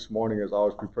heart this morning as I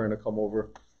was preparing to come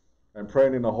over and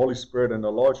praying in the Holy Spirit, and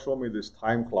the Lord showed me this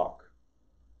time clock.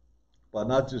 But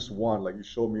not just one, like he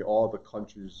showed me all the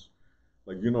countries,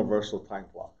 like universal time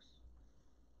clocks.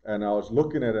 And I was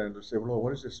looking at it and I said, Lord, what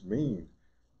does this mean?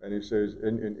 And he says,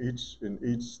 in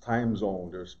each time zone,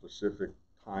 there's specific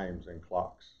times and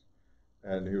clocks.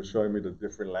 And he was showing me the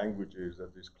different languages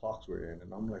that these clocks were in.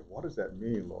 And I'm like, what does that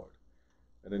mean, Lord?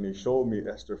 And then he showed me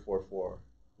Esther 4:4,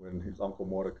 when his uncle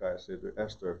Mordecai said to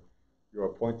Esther, you're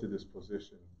appointed this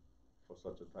position for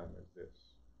such a time as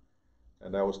this.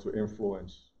 And that was to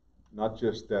influence not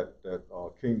just that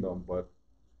kingdom, but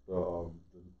the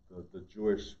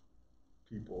Jewish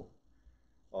people,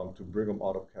 to bring them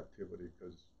out of captivity,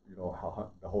 because you know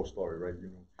how the whole story, right? You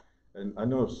know, and I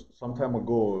know some time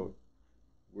ago,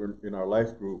 we're in our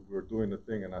life group, we were doing the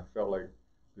thing, and I felt like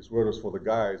this word was for the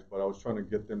guys, but I was trying to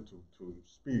get them to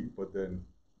speak. But then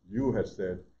you had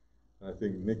said, and I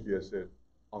think Nikki had said,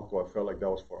 Uncle, I felt like that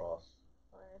was for us,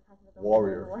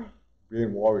 warrior,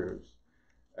 being warriors.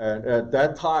 And at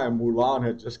that time, Mulan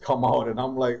had just come out, and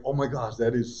I'm like, oh my gosh,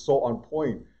 that is so on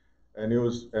point. And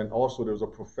also there was a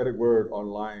prophetic word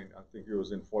online. I think it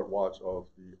was in Fort Watch of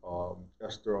the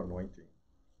Esther anointing.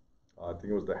 I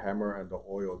think it was the hammer and the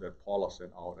oil that Paula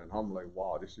sent out, and I'm like,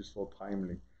 wow, this is so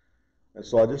timely. And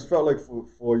so I just felt like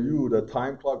for you, the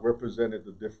time clock represented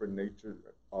the different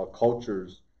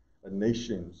cultures and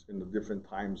nations in the different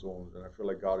time zones, and I feel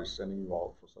like God is sending you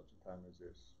out for such a time as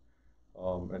this.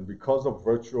 And because of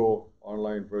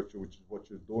online virtual, which is what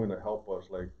you're doing to help us,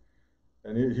 like,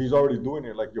 and he's already doing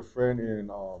it, like your friend in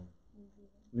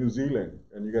New Zealand,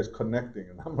 and you guys connecting,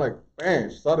 and I'm like, man,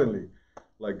 suddenly,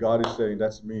 like God is saying,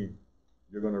 that's me.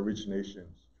 You're going to reach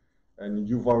nations. And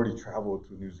you've already traveled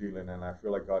to New Zealand, and I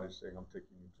feel like God is saying, I'm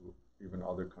taking you to even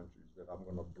other countries, that I'm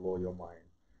going to blow your mind,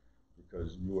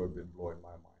 because you have been blowing my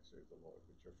mind, says the Lord,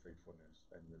 with your faithfulness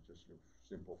and your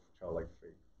simple childlike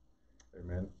faith.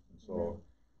 Amen. And so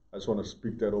I just want to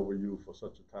speak that over you for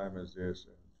such a time as this.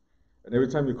 And every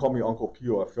time you call me Uncle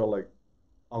Pio, I feel like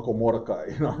Uncle Mordecai.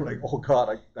 You know, I'm like, oh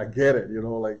God, I get it. You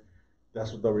know, like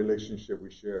that's what the relationship we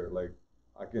share. Like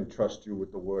I can trust you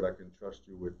with the word. I can trust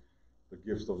you with the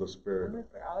gifts of the Spirit. We're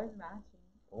always matching.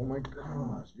 Oh my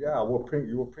gosh. Yeah, we're pink.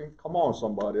 You were pink. Come on,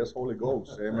 somebody. That's Holy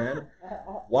Ghost. Amen.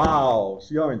 Wow.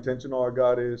 See how intentional our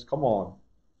God is? Come on.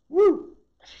 Woo.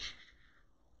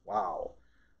 Wow.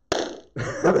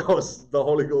 That was the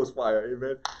Holy Ghost fire,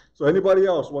 amen. So anybody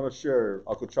else want to share?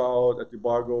 Uncle Charles at the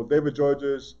Bargo, David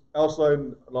Georges, Elsa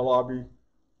in the lobby,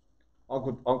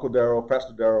 Uncle Darrell,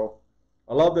 Pastor Darrell.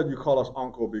 I love that you call us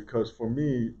uncle, because for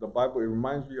me, the Bible, it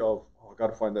reminds me of, I got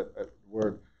to find that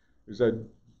word, is that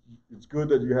it's good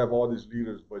that you have all these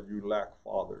leaders, but you lack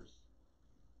fathers.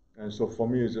 And so for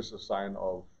me, it's just a sign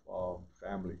of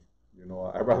family. You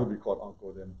know, I'd rather be called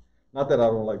uncle than, not that I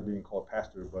don't like being called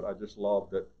pastor, but I just love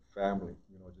that family,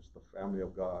 you know, just the family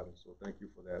of God. And so thank you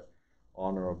for that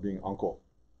honor of being uncle.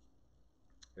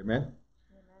 Amen? Amen.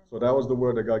 So that was the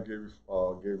word that God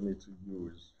gave me to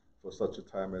use for such a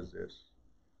time as this.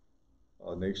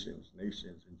 Nations in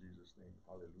Jesus' name.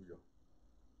 Hallelujah.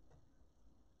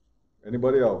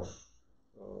 Anybody else?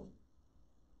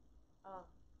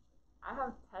 I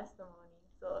have testimony.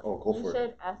 So go for you it.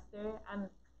 shared Esther, and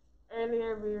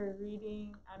earlier we were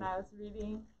reading, and I was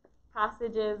reading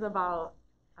passages about,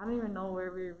 I don't even know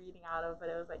where we were reading out of, but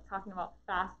it was like talking about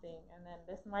fasting. And then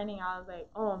this morning I was like,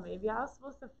 oh, maybe I was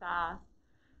supposed to fast.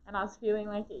 And I was feeling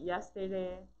like it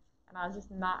yesterday. and I was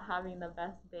just not having the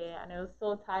best day. And it was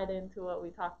so tied into what we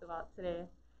talked about today.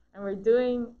 And we're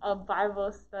doing a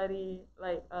Bible study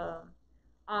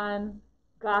on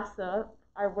gossip,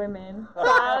 our women. So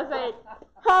I was like,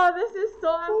 oh, this is so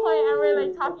on point. And we're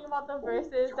like talking about the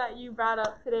verses that you brought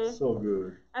up today. So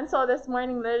good. And so this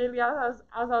morning, literally, as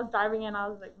I was driving in, I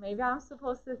was like, maybe I'm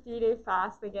supposed to 3-day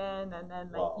fast again. And then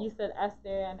you said Esther,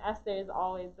 and Esther is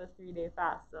always the 3-day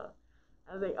fast. So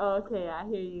I was like, oh, okay, I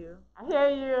hear you. I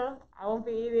won't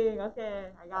be eating. Okay,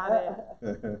 I got it.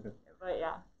 But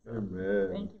yeah. So Amen.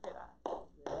 thank you for that.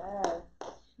 Yes.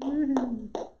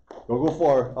 Don't go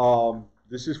far.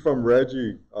 This is from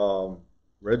Reggie.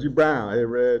 Reggie Brown. Hey,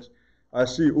 Reg. I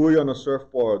see Uy on a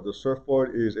surfboard. The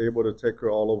surfboard is able to take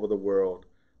her all over the world.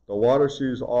 The water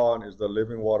she's on is the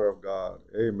living water of God.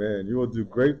 Amen. You will do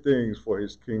great things for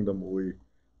his kingdom, Uy.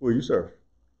 Uy, you surf.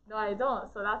 No, I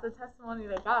don't. So that's a testimony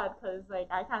to God, because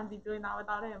I can't be doing that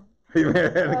without him.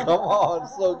 Amen. Come on.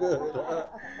 So good.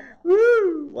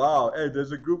 Woo. Wow. Hey,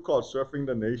 there's a group called Surfing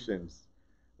the Nations.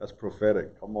 That's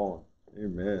prophetic. Come on.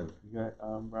 Amen. You got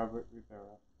Robert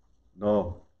Rivera.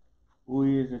 No.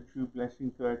 Uy is a true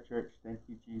blessing to our church. Thank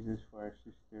you, Jesus, for our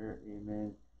sister.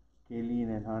 Amen. Kayleen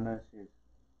and Hannah says,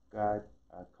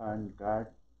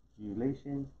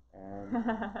 congratulations. And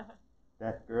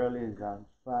that girl is on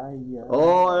fire.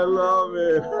 Oh, I love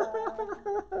it.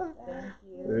 Thank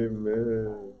you.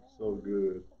 Amen. So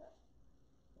good.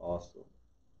 Awesome.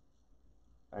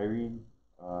 Irene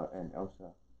and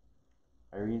Elsa.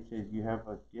 Irene says, you have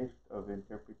a gift of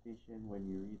interpretation when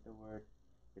you read the word.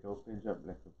 It opens up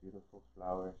like a beautiful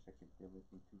flower, 2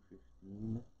 Timothy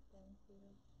 2:15. Thank you.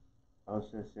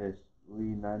 Elsa says,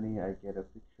 Uy Nani, I get a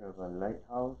picture of a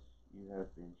lighthouse. You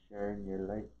have been sharing your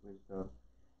light, wisdom,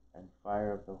 and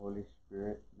fire of the Holy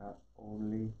Spirit, not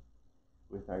only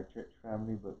with our church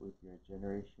family, but with your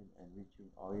generation, and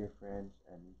reaching all your friends,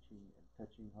 and reaching and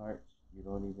touching hearts. You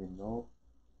don't even know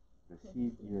the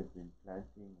seed you have been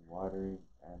planting, watering,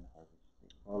 and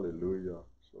harvesting. Hallelujah.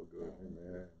 So good.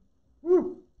 Amen.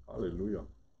 Woo. Hallelujah.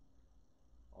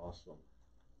 Awesome.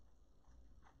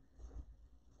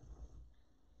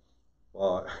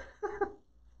 Wow.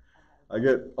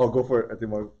 Go for it. I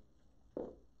think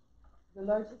The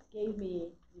Lord just gave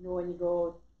me, when you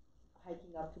go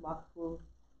hiking up to Makapu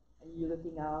and you're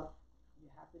looking out, you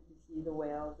happen to see the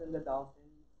whales and the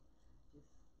dolphins,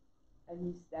 and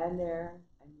you stand there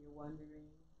and you're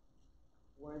wondering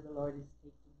where the Lord is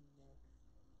taking you next.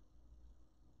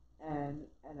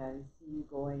 And I see you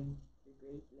going to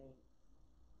great lengths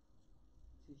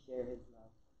to share his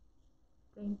love.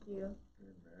 Thank you.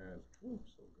 Amen. Ooh,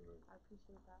 so good. I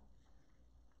appreciate that.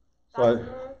 So Last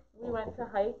year, we went to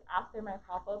hike after my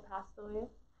papa passed away.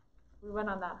 We went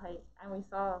on that hike, and we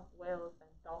saw whales and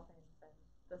dolphins and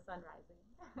the sun rising.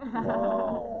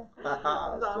 Wow. It was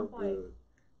on So point. good.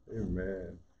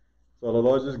 Amen. So the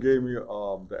Lord just gave me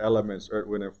the elements, earth,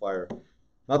 wind, and fire.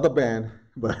 Not the band,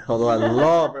 but although I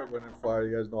love earth, wind, and fire,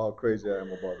 you guys know how crazy I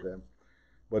am about them.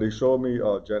 But he showed me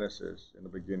Genesis in the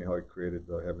beginning, how he created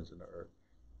the heavens and the earth.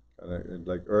 And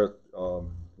like earth,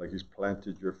 like he's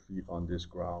planted your feet on this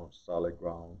ground, solid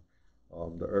ground.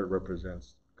 The earth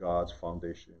represents God's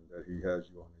foundation, that he has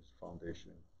you on his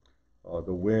foundation.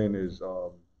 The wind is,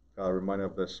 I reminded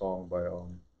of that song by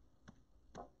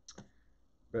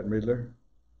Bette Midler,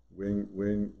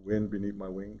 wind beneath my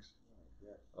wings.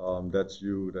 That's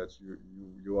you. That's you.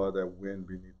 You are that wind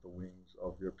beneath the wings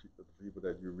of your people, the people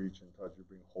that you reach and touch. You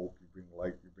bring hope. You bring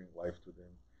light. You bring life to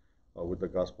them with the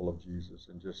gospel of Jesus,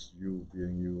 and just you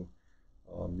being you.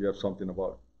 You have something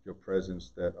about your presence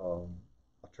that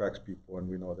attracts people, and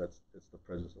we know it's the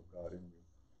presence of God in you.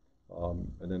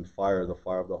 And then fire, the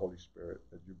fire of the Holy Spirit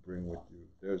that you bring with you.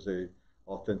 There's a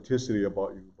authenticity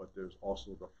about you, but there's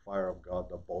also the fire of God,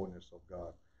 the boldness of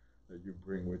God that you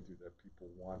bring with you that people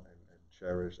want and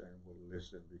cherish and will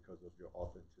listen because of your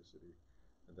authenticity,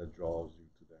 and that draws you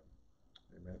to them.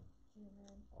 Amen.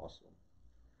 Amen. Awesome.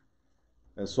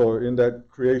 And so in that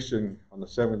creation, on the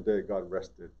seventh day, God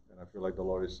rested. And I feel like the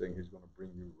Lord is saying he's going to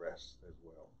bring you rest as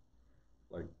well.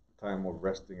 Like time of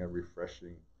resting and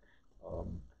refreshing,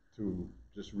 to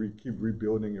just keep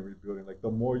rebuilding and rebuilding. Like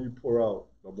the more you pour out,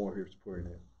 the more he's pouring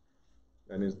in.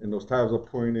 And in those times of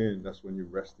pouring in, that's when you're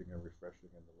resting and refreshing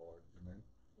in the Lord. Amen?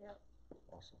 Yep.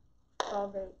 Awesome. All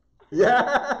great.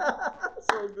 Yeah!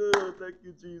 So good. Thank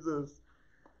you, Jesus.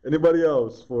 Anybody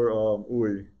else for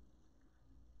Uy?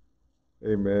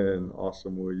 Amen.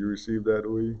 Awesome, Uy. You received that,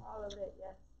 Uy? All of it,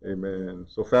 yes. Amen.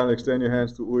 So family, extend your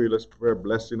hands to Uy. Let's pray a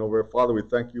blessing over her. Father, we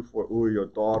thank you for Uy, your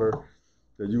daughter,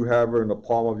 that you have her in the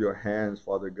palm of your hands,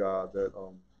 Father God. That,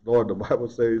 Lord, the Bible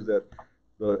says that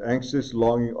the anxious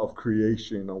longing of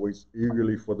creation awaits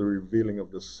eagerly for the revealing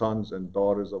of the sons and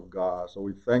daughters of God. So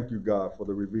we thank you, God, for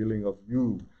the revealing of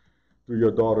you through your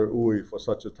daughter Uwe for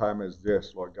such a time as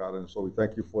this, Lord God. And so we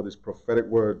thank you for this prophetic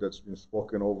word that's been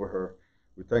spoken over her.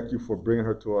 We thank you for bringing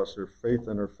her to us, her faith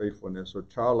and her faithfulness, her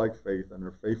childlike faith and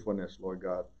her faithfulness, Lord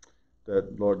God.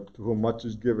 That, Lord, to whom much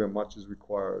is given, much is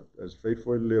required. As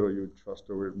faithful in little, you trust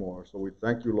her with more. So we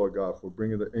thank you, Lord God, for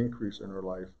bringing the increase in her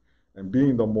life and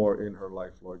being the more in her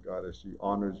life, Lord God, as she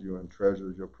honors you and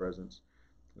treasures your presence.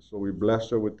 And so we bless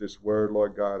her with this word,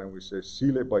 Lord God, and we say,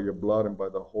 seal it by your blood and by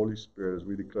the Holy Spirit as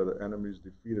we declare the enemy is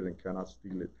defeated and cannot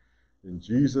steal it. In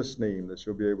Jesus' name, that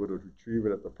she'll be able to retrieve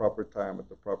it at the proper time, at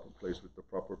the proper place, with the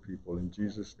proper people. In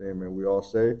Jesus' name, and we all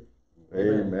say,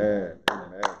 amen.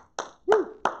 Amen. Woo!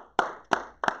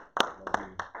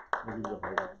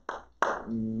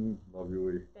 Love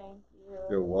you. Thank you.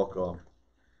 You're welcome.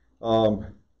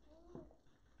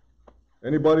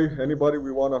 Anybody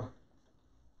we want to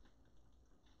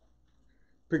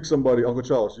pick somebody? Uncle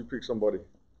Charles, you pick somebody.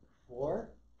 For?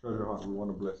 Treasure hunt, we want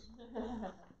to bless.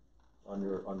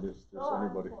 On this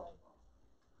anybody.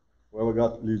 Whoever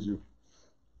God leads you.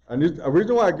 And the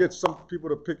reason why I get some people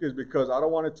to pick is because I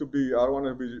don't want to be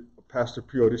Pastor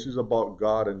Pio. This is about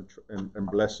God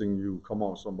and blessing you. Come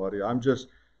on, somebody. I'm just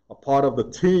a part of the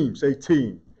team. Say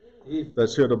team.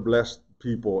 That's here to bless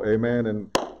people. Amen. And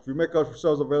if we make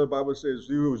ourselves available, the Bible says,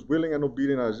 he who is willing and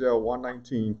obedient, Isaiah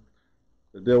 1:19,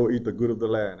 that they will eat the good of the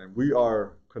land. And we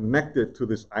are connected to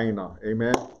this Aina.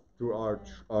 Amen. Through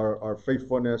our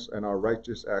faithfulness and our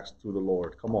righteous acts to the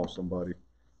Lord. Come on, somebody.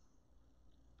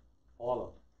 Paula.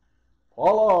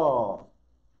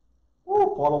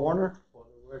 Woo, Paula Warner.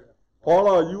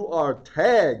 Paula, you are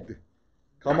tagged.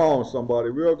 Come on, somebody.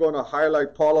 We are going to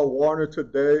highlight Paula Warner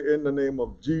today in the name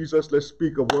of Jesus. Let's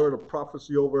speak a word of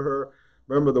prophecy over her.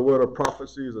 Remember, the word of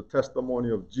prophecy is a testimony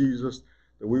of Jesus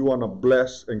that we want to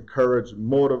bless, encourage,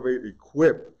 motivate,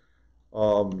 equip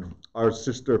our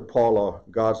sister Paula,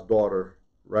 God's daughter,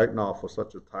 right now for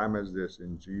such a time as this,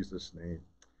 in Jesus' name.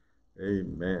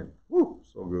 Amen. Woo,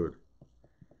 so good.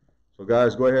 So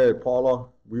guys, go ahead, Paula.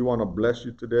 We want to bless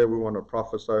you today. We want to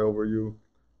prophesy over you.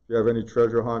 If you have any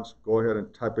treasure hunts, go ahead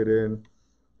and type it in.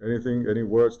 Anything, any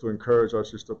words to encourage our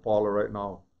sister Paula right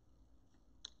now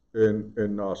in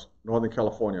Northern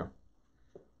California.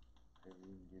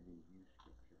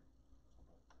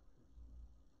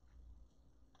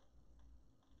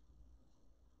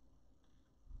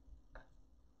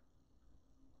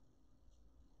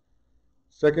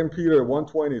 2 Peter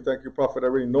 1:20, thank you, Prophet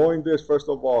Irene. Knowing this, first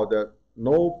of all, that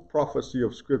no prophecy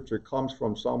of Scripture comes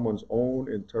from someone's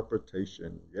own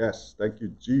interpretation. Yes, thank you,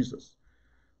 Jesus.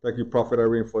 Thank you, Prophet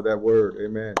Irene, for that word.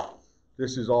 Amen.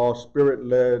 This is all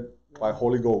Spirit-led by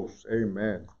Holy Ghost.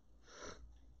 Amen.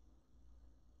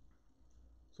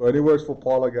 So any words for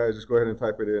Paula, guys, just go ahead and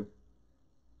type it in.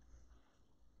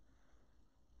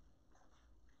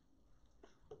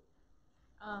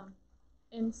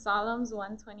 In Psalms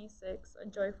 126, a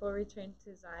joyful return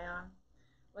to Zion.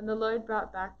 When the Lord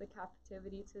brought back the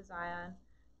captivity to Zion,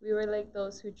 we were like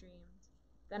those who dreamed.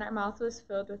 Then our mouth was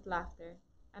filled with laughter,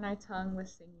 and our tongue with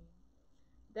singing.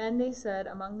 Then they said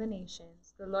among the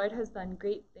nations, the Lord has done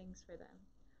great things for them.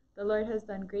 The Lord has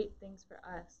done great things for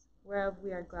us, whereof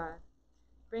we are glad.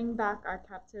 Bring back our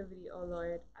captivity, O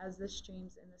Lord, as the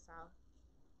streams in the south.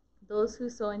 Those who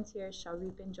sow in tears shall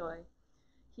reap in joy.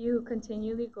 He who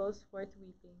continually goes forth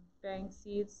weeping, bearing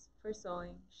seeds for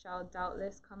sowing, shall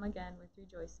doubtless come again with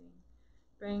rejoicing,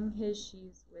 bring his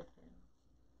sheaves with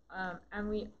him. And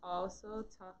we also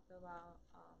talked about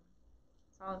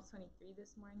Psalms 23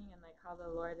 this morning, and like how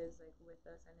the Lord is like with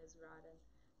us, and his rod and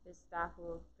his staff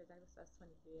will protect us. That's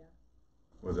 23, yeah.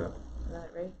 What's that? Is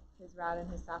that right? His rod and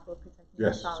his staff will protect me.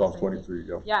 Yes, Psalms 23,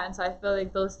 yeah. Yeah, and so I feel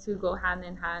like those two go hand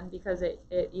in hand, because it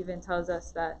even tells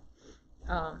us that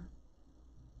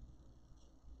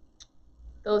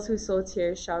those who sow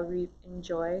tears shall reap in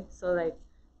joy. So like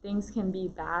things can be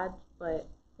bad, but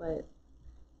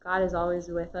God is always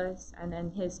with us, and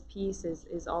then his peace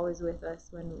is always with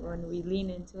us when we lean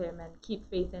into him and keep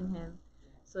faith in him.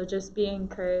 So just be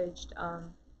encouraged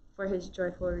for his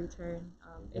joyful return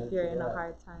if you're in a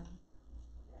hard time.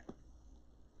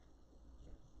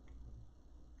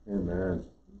 Amen.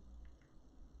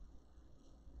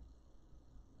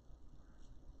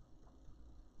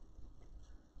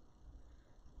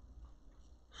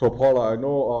 So Paula, I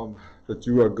know that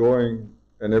you are going,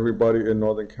 and everybody in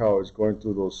Northern Cal is going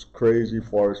through those crazy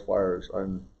forest fires,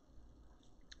 and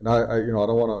I you know, I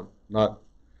don't want to not,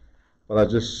 but I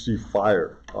just see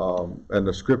fire. And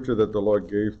the scripture that the Lord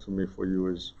gave to me for you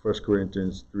is 1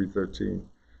 Corinthians 3:13.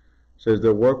 says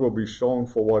the work will be shown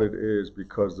for what it is,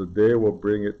 because the day will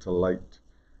bring it to light.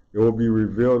 It will be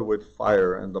revealed with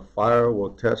fire, and the fire will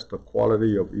test the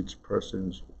quality of each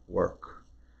person's work.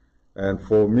 And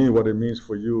for me, what it means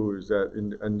for you is that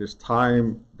in this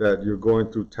time that you're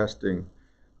going through testing,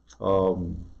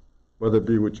 whether it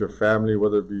be with your family,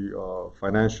 whether it be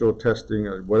financial testing,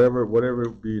 or whatever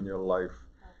it be in your life,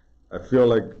 I feel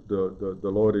like the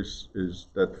Lord is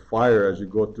that fire as you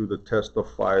go through the test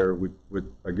of fire with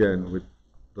the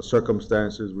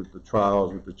circumstances, with the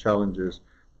trials, with the challenges,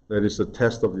 that it's a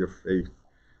test of your faith.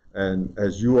 And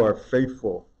as you are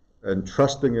faithful and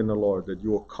trusting in the Lord, that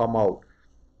you will come out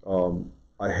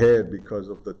ahead because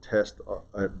of the test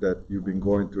that you've been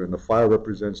going through. And the fire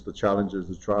represents the challenges,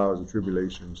 the trials, the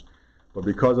tribulations. But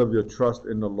because of your trust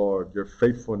in the Lord, your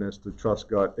faithfulness to trust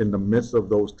God in the midst of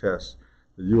those tests,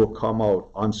 that you will come out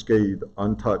unscathed,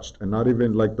 untouched, and not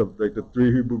even like the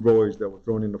 3 Hebrew boys that were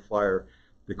thrown in the fire.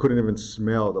 They couldn't even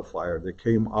smell the fire. They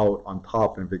came out on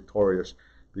top and victorious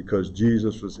because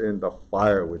Jesus was in the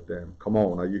fire with them. Come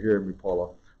on, are you hearing me, Paula?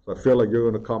 So I feel like you're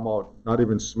going to come out not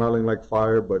even smelling like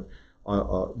fire, but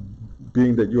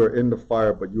being that you are in the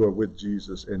fire, but you are with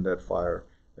Jesus in that fire.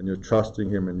 And you're trusting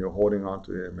him, and you're holding on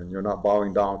to him, and you're not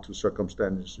bowing down to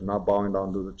circumstances. You're not bowing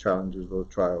down to the challenges or the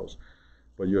trials,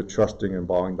 but you're trusting and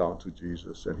bowing down to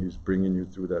Jesus, and he's bringing you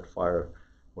through that fire,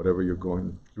 whatever you're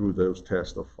going through, those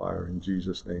tests of fire, in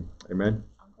Jesus' name. Amen.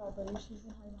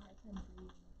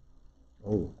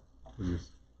 Oh,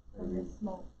 please.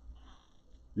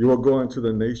 You will go into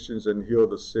the nations and heal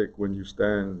the sick. When you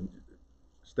stand,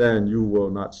 you will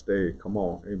not stay. Come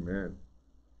on. Amen.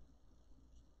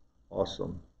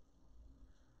 Awesome.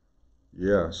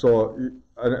 Yeah. So,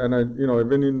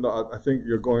 even in I think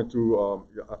you're going through,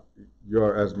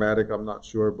 you're asthmatic, I'm not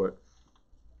sure, but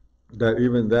that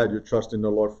even that you're trusting the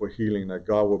Lord for healing, that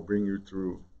God will bring you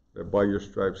through, that by your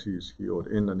stripes he is healed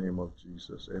in the name of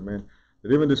Jesus. Amen.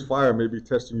 That even this fire may be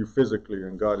testing you physically,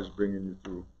 and God is bringing you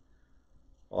through.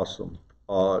 Awesome.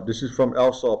 This is from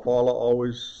Elsa. Paula,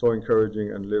 always so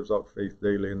encouraging and lives out faith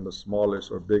daily in the smallest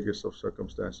or biggest of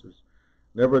circumstances.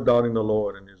 Never doubting the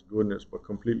Lord and his goodness, but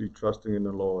completely trusting in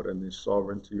the Lord and his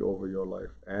sovereignty over your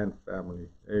life and family.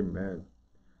 Amen.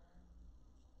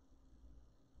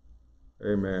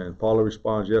 Amen. Paula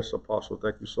responds, yes, Apostle,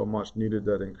 thank you so much. Needed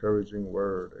that encouraging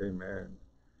word. Amen.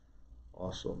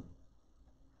 Awesome.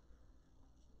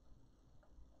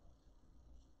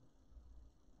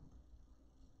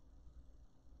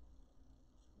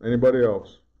 Anybody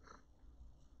else?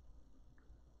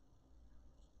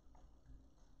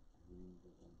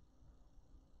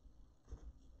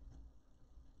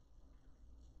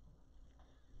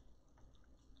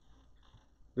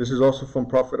 This is also from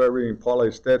Prophet Irene. Paula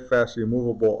is steadfast,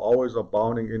 immovable, always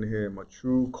abounding in him, a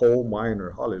true coal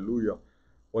miner. Hallelujah.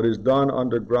 What is done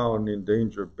underground in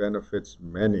danger benefits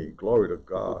many. Glory to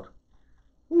God.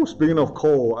 Ooh, speaking of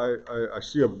coal, I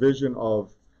see a vision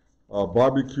of a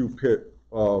barbecue pit,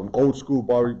 old school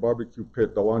barbecue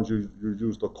pit, the ones you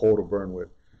use the coal to burn with.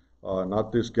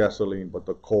 Not this gasoline, but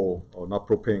the coal, or not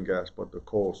propane gas, but the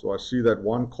coal. So I see that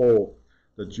one coal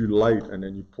that you light and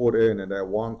then you put in, and that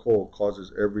one coal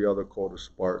causes every other coal to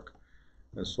spark.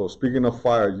 And so speaking of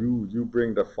fire, you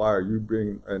bring the fire, you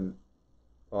bring, and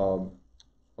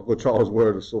Uncle Charles'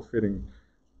 word is so fitting,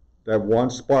 that one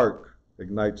spark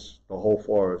ignites the whole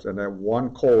forest, and that one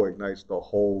coal ignites the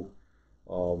whole,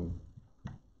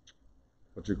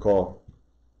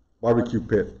 barbecue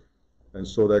pit. And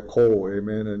so that coal,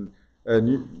 amen, and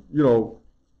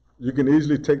you can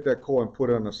easily take that coal and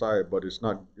put it on the side, but it's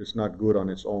not good on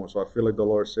its own. So I feel like the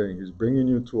Lord is saying he's bringing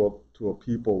you to a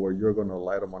people where you're going to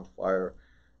light them on fire.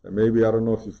 And maybe, I don't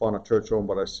know if you found a church home,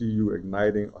 but I see you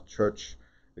igniting a church,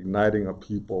 igniting a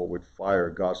people with fire,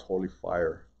 God's holy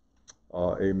fire.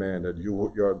 Amen. That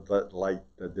you're that light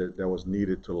that was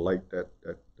needed to light that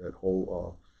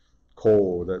whole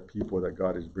coal, that people that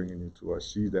God is bringing you to. I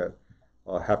see that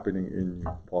happening in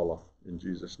you, Paula, in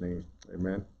Jesus' name.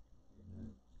 Amen.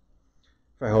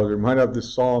 I was reminded of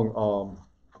this song,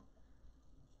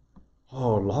 a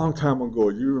long time ago.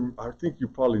 I think you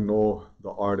probably know the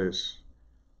artist.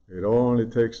 It only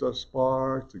takes a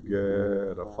spark to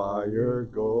get a fire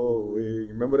going.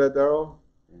 Remember that, Darryl?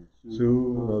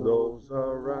 Soon all those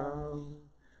around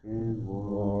and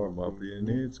warm up in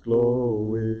its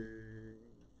glowing.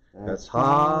 That's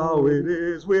how it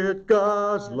is with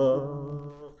God's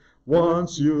love.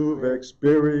 Once you've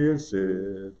experienced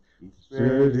it,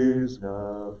 spread his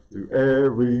love to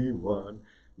everyone.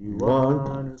 You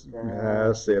want to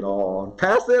pass it on.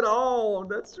 Pass it on.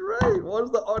 That's right. What's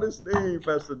the artist's name,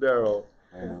 Pastor Darryl?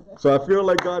 So I feel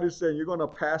like God is saying you're going to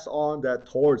pass on that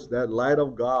torch, that light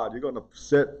of God. You're going to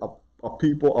set a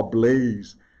people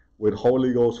ablaze with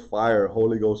Holy Ghost fire,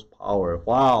 Holy Ghost power.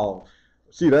 Wow.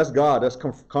 See, that's God. That's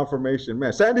confirmation.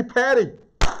 Man, Sandy Patty.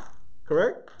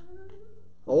 Correct?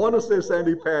 I want to say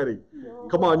Sandy Patty.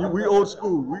 Come on, we old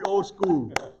school. We old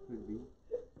school.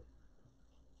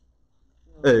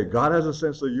 Hey, God has a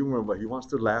sense of humor, but He wants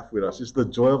to laugh with us. It's the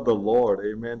joy of the Lord,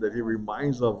 amen, that He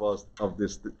reminds of us of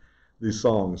these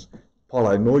songs.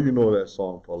 Paula, I know you know that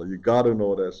song, Paula. You got to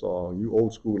know that song. You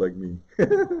old school like me,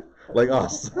 like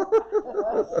us. Come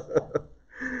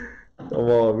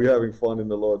on, we're having fun in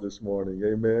the Lord this morning,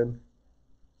 amen.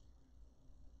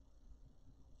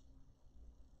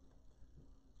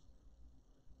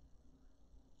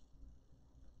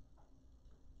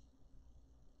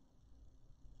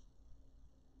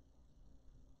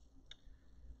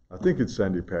 I think it's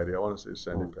Sandy Patty. I want to say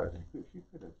Sandy Patty.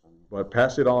 But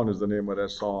Pass It On is the name of that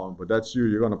song. But that's you.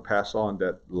 You're going to pass on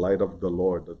that light of the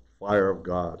Lord, the fire of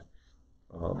God.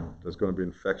 That's going to be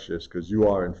infectious because you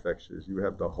are infectious. You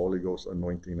have the Holy Ghost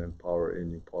anointing and power in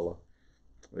you, Paula.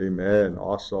 Amen.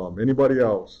 Awesome. Anybody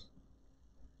else?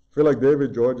 I feel like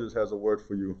David Georges has a word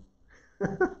for you.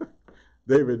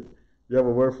 David, you have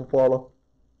a word for Paula?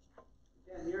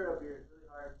 Can't hear up here. It's really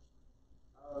hard.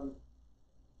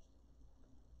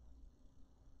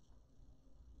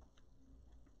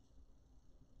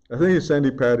 I think it's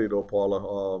Sandy Patty though,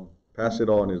 Paula. Pass It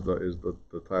On is the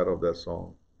title of that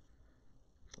song.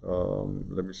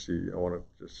 Let me see. I want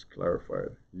to just clarify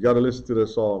it. You got to listen to that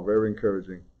song. Very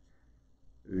encouraging.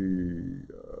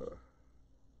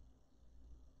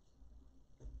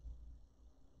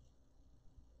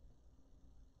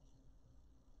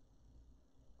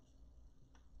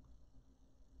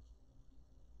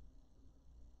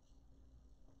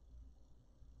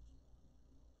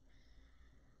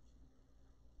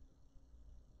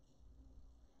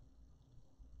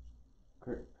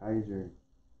 Kurt Kaiser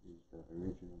is the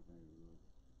original guy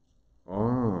who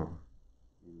wrote it. Ah.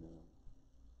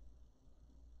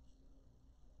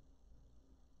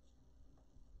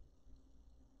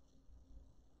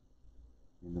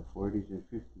 In the 40s and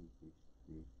 50s,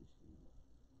 they used to sing that.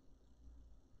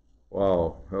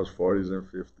 Wow, that was 40s and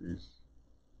 50s.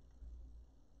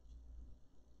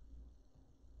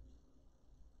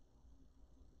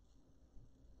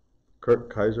 Kurt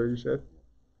Kaiser, you said?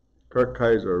 Kurt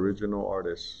Kaiser, original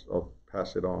artist of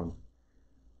Pass It On.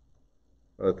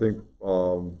 I think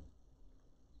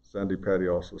Sandy Patty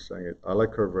also sang it. I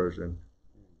like her version.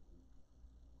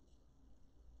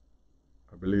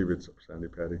 I believe it's Sandy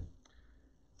Patty.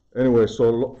 Anyway,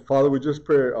 so Father, we just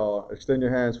pray, extend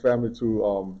your hands, family, to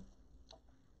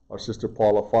our sister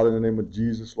Paula. Father, in the name of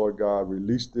Jesus, Lord God,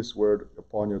 release this word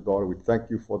upon your daughter. We thank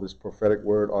you for this prophetic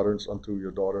word, utterance unto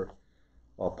your daughter.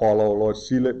 Paula, oh Lord,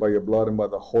 seal it by your blood and by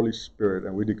the Holy Spirit,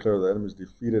 and we declare the enemy is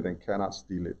defeated and cannot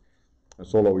steal it. And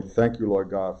so, Lord, we thank you, Lord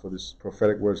God, for this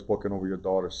prophetic word spoken over your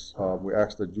daughters. We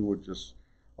ask that you would just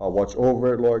watch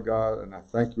over it, Lord God, and I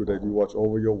thank you that you watch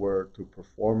over your word to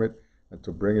perform it and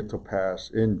to bring it to pass.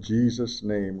 In Jesus'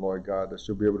 name, Lord God, that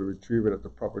she'll be able to retrieve it at the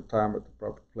proper time, at the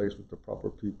proper place, with the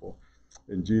proper people.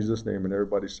 In Jesus' name, and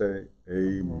everybody say,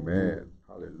 amen.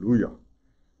 Hallelujah.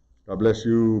 God bless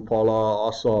you, Paula.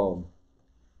 Awesome.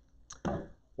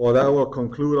 Well, that will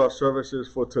conclude our services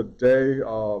for today.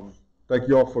 Thank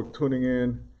you all for tuning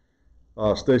in.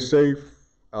 Stay safe.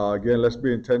 Again, let's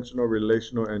be intentional,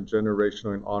 relational, and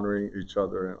generational in honoring each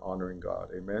other and honoring God.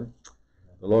 Amen.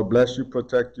 The Lord bless you,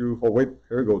 protect you. Oh, wait,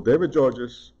 here we go. David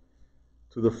Georges.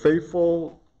 To the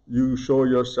faithful, you show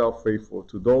yourself faithful.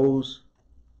 To those,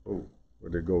 oh,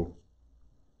 where'd they go?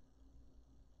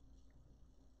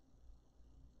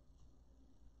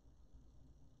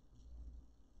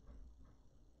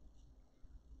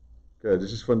 Okay,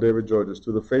 this is from David Georges.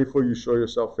 To the faithful, you show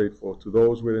yourself faithful. To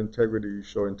those with integrity, you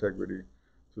show integrity.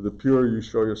 To the pure, you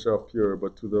show yourself pure.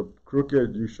 But to the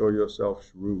crooked, you show yourself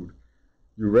shrewd.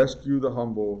 You rescue the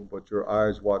humble, but your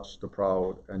eyes watch the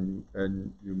proud, and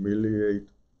humiliate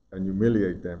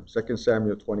them. 2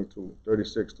 Samuel 22,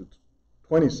 26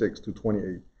 to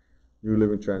 28. New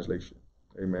Living Translation.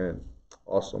 Amen.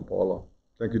 Awesome, Paula.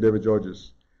 Thank you, David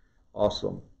Georges.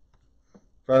 Awesome.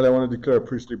 Finally, I want to declare a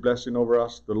priestly blessing over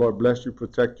us. The Lord bless you,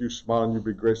 protect you, smile on you,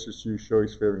 be gracious to you, show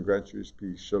his favor, and grant you his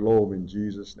peace. Shalom in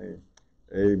Jesus' name.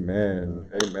 Amen.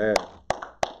 Amen.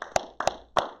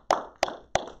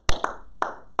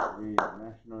 Today is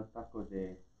National Taco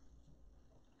Day.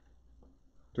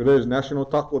 Today is National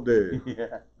Taco Day.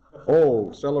 Yeah.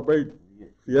 Oh, celebrate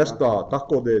Fiesta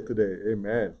Taco Day today.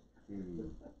 Amen.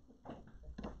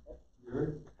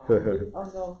 Oh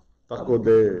no. Taco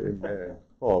Day. Amen.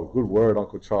 Oh, good word,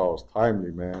 Uncle Charles.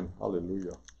 Timely, man.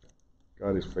 Hallelujah.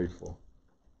 God is faithful.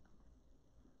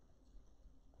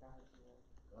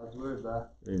 God's word, man.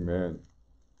 Amen.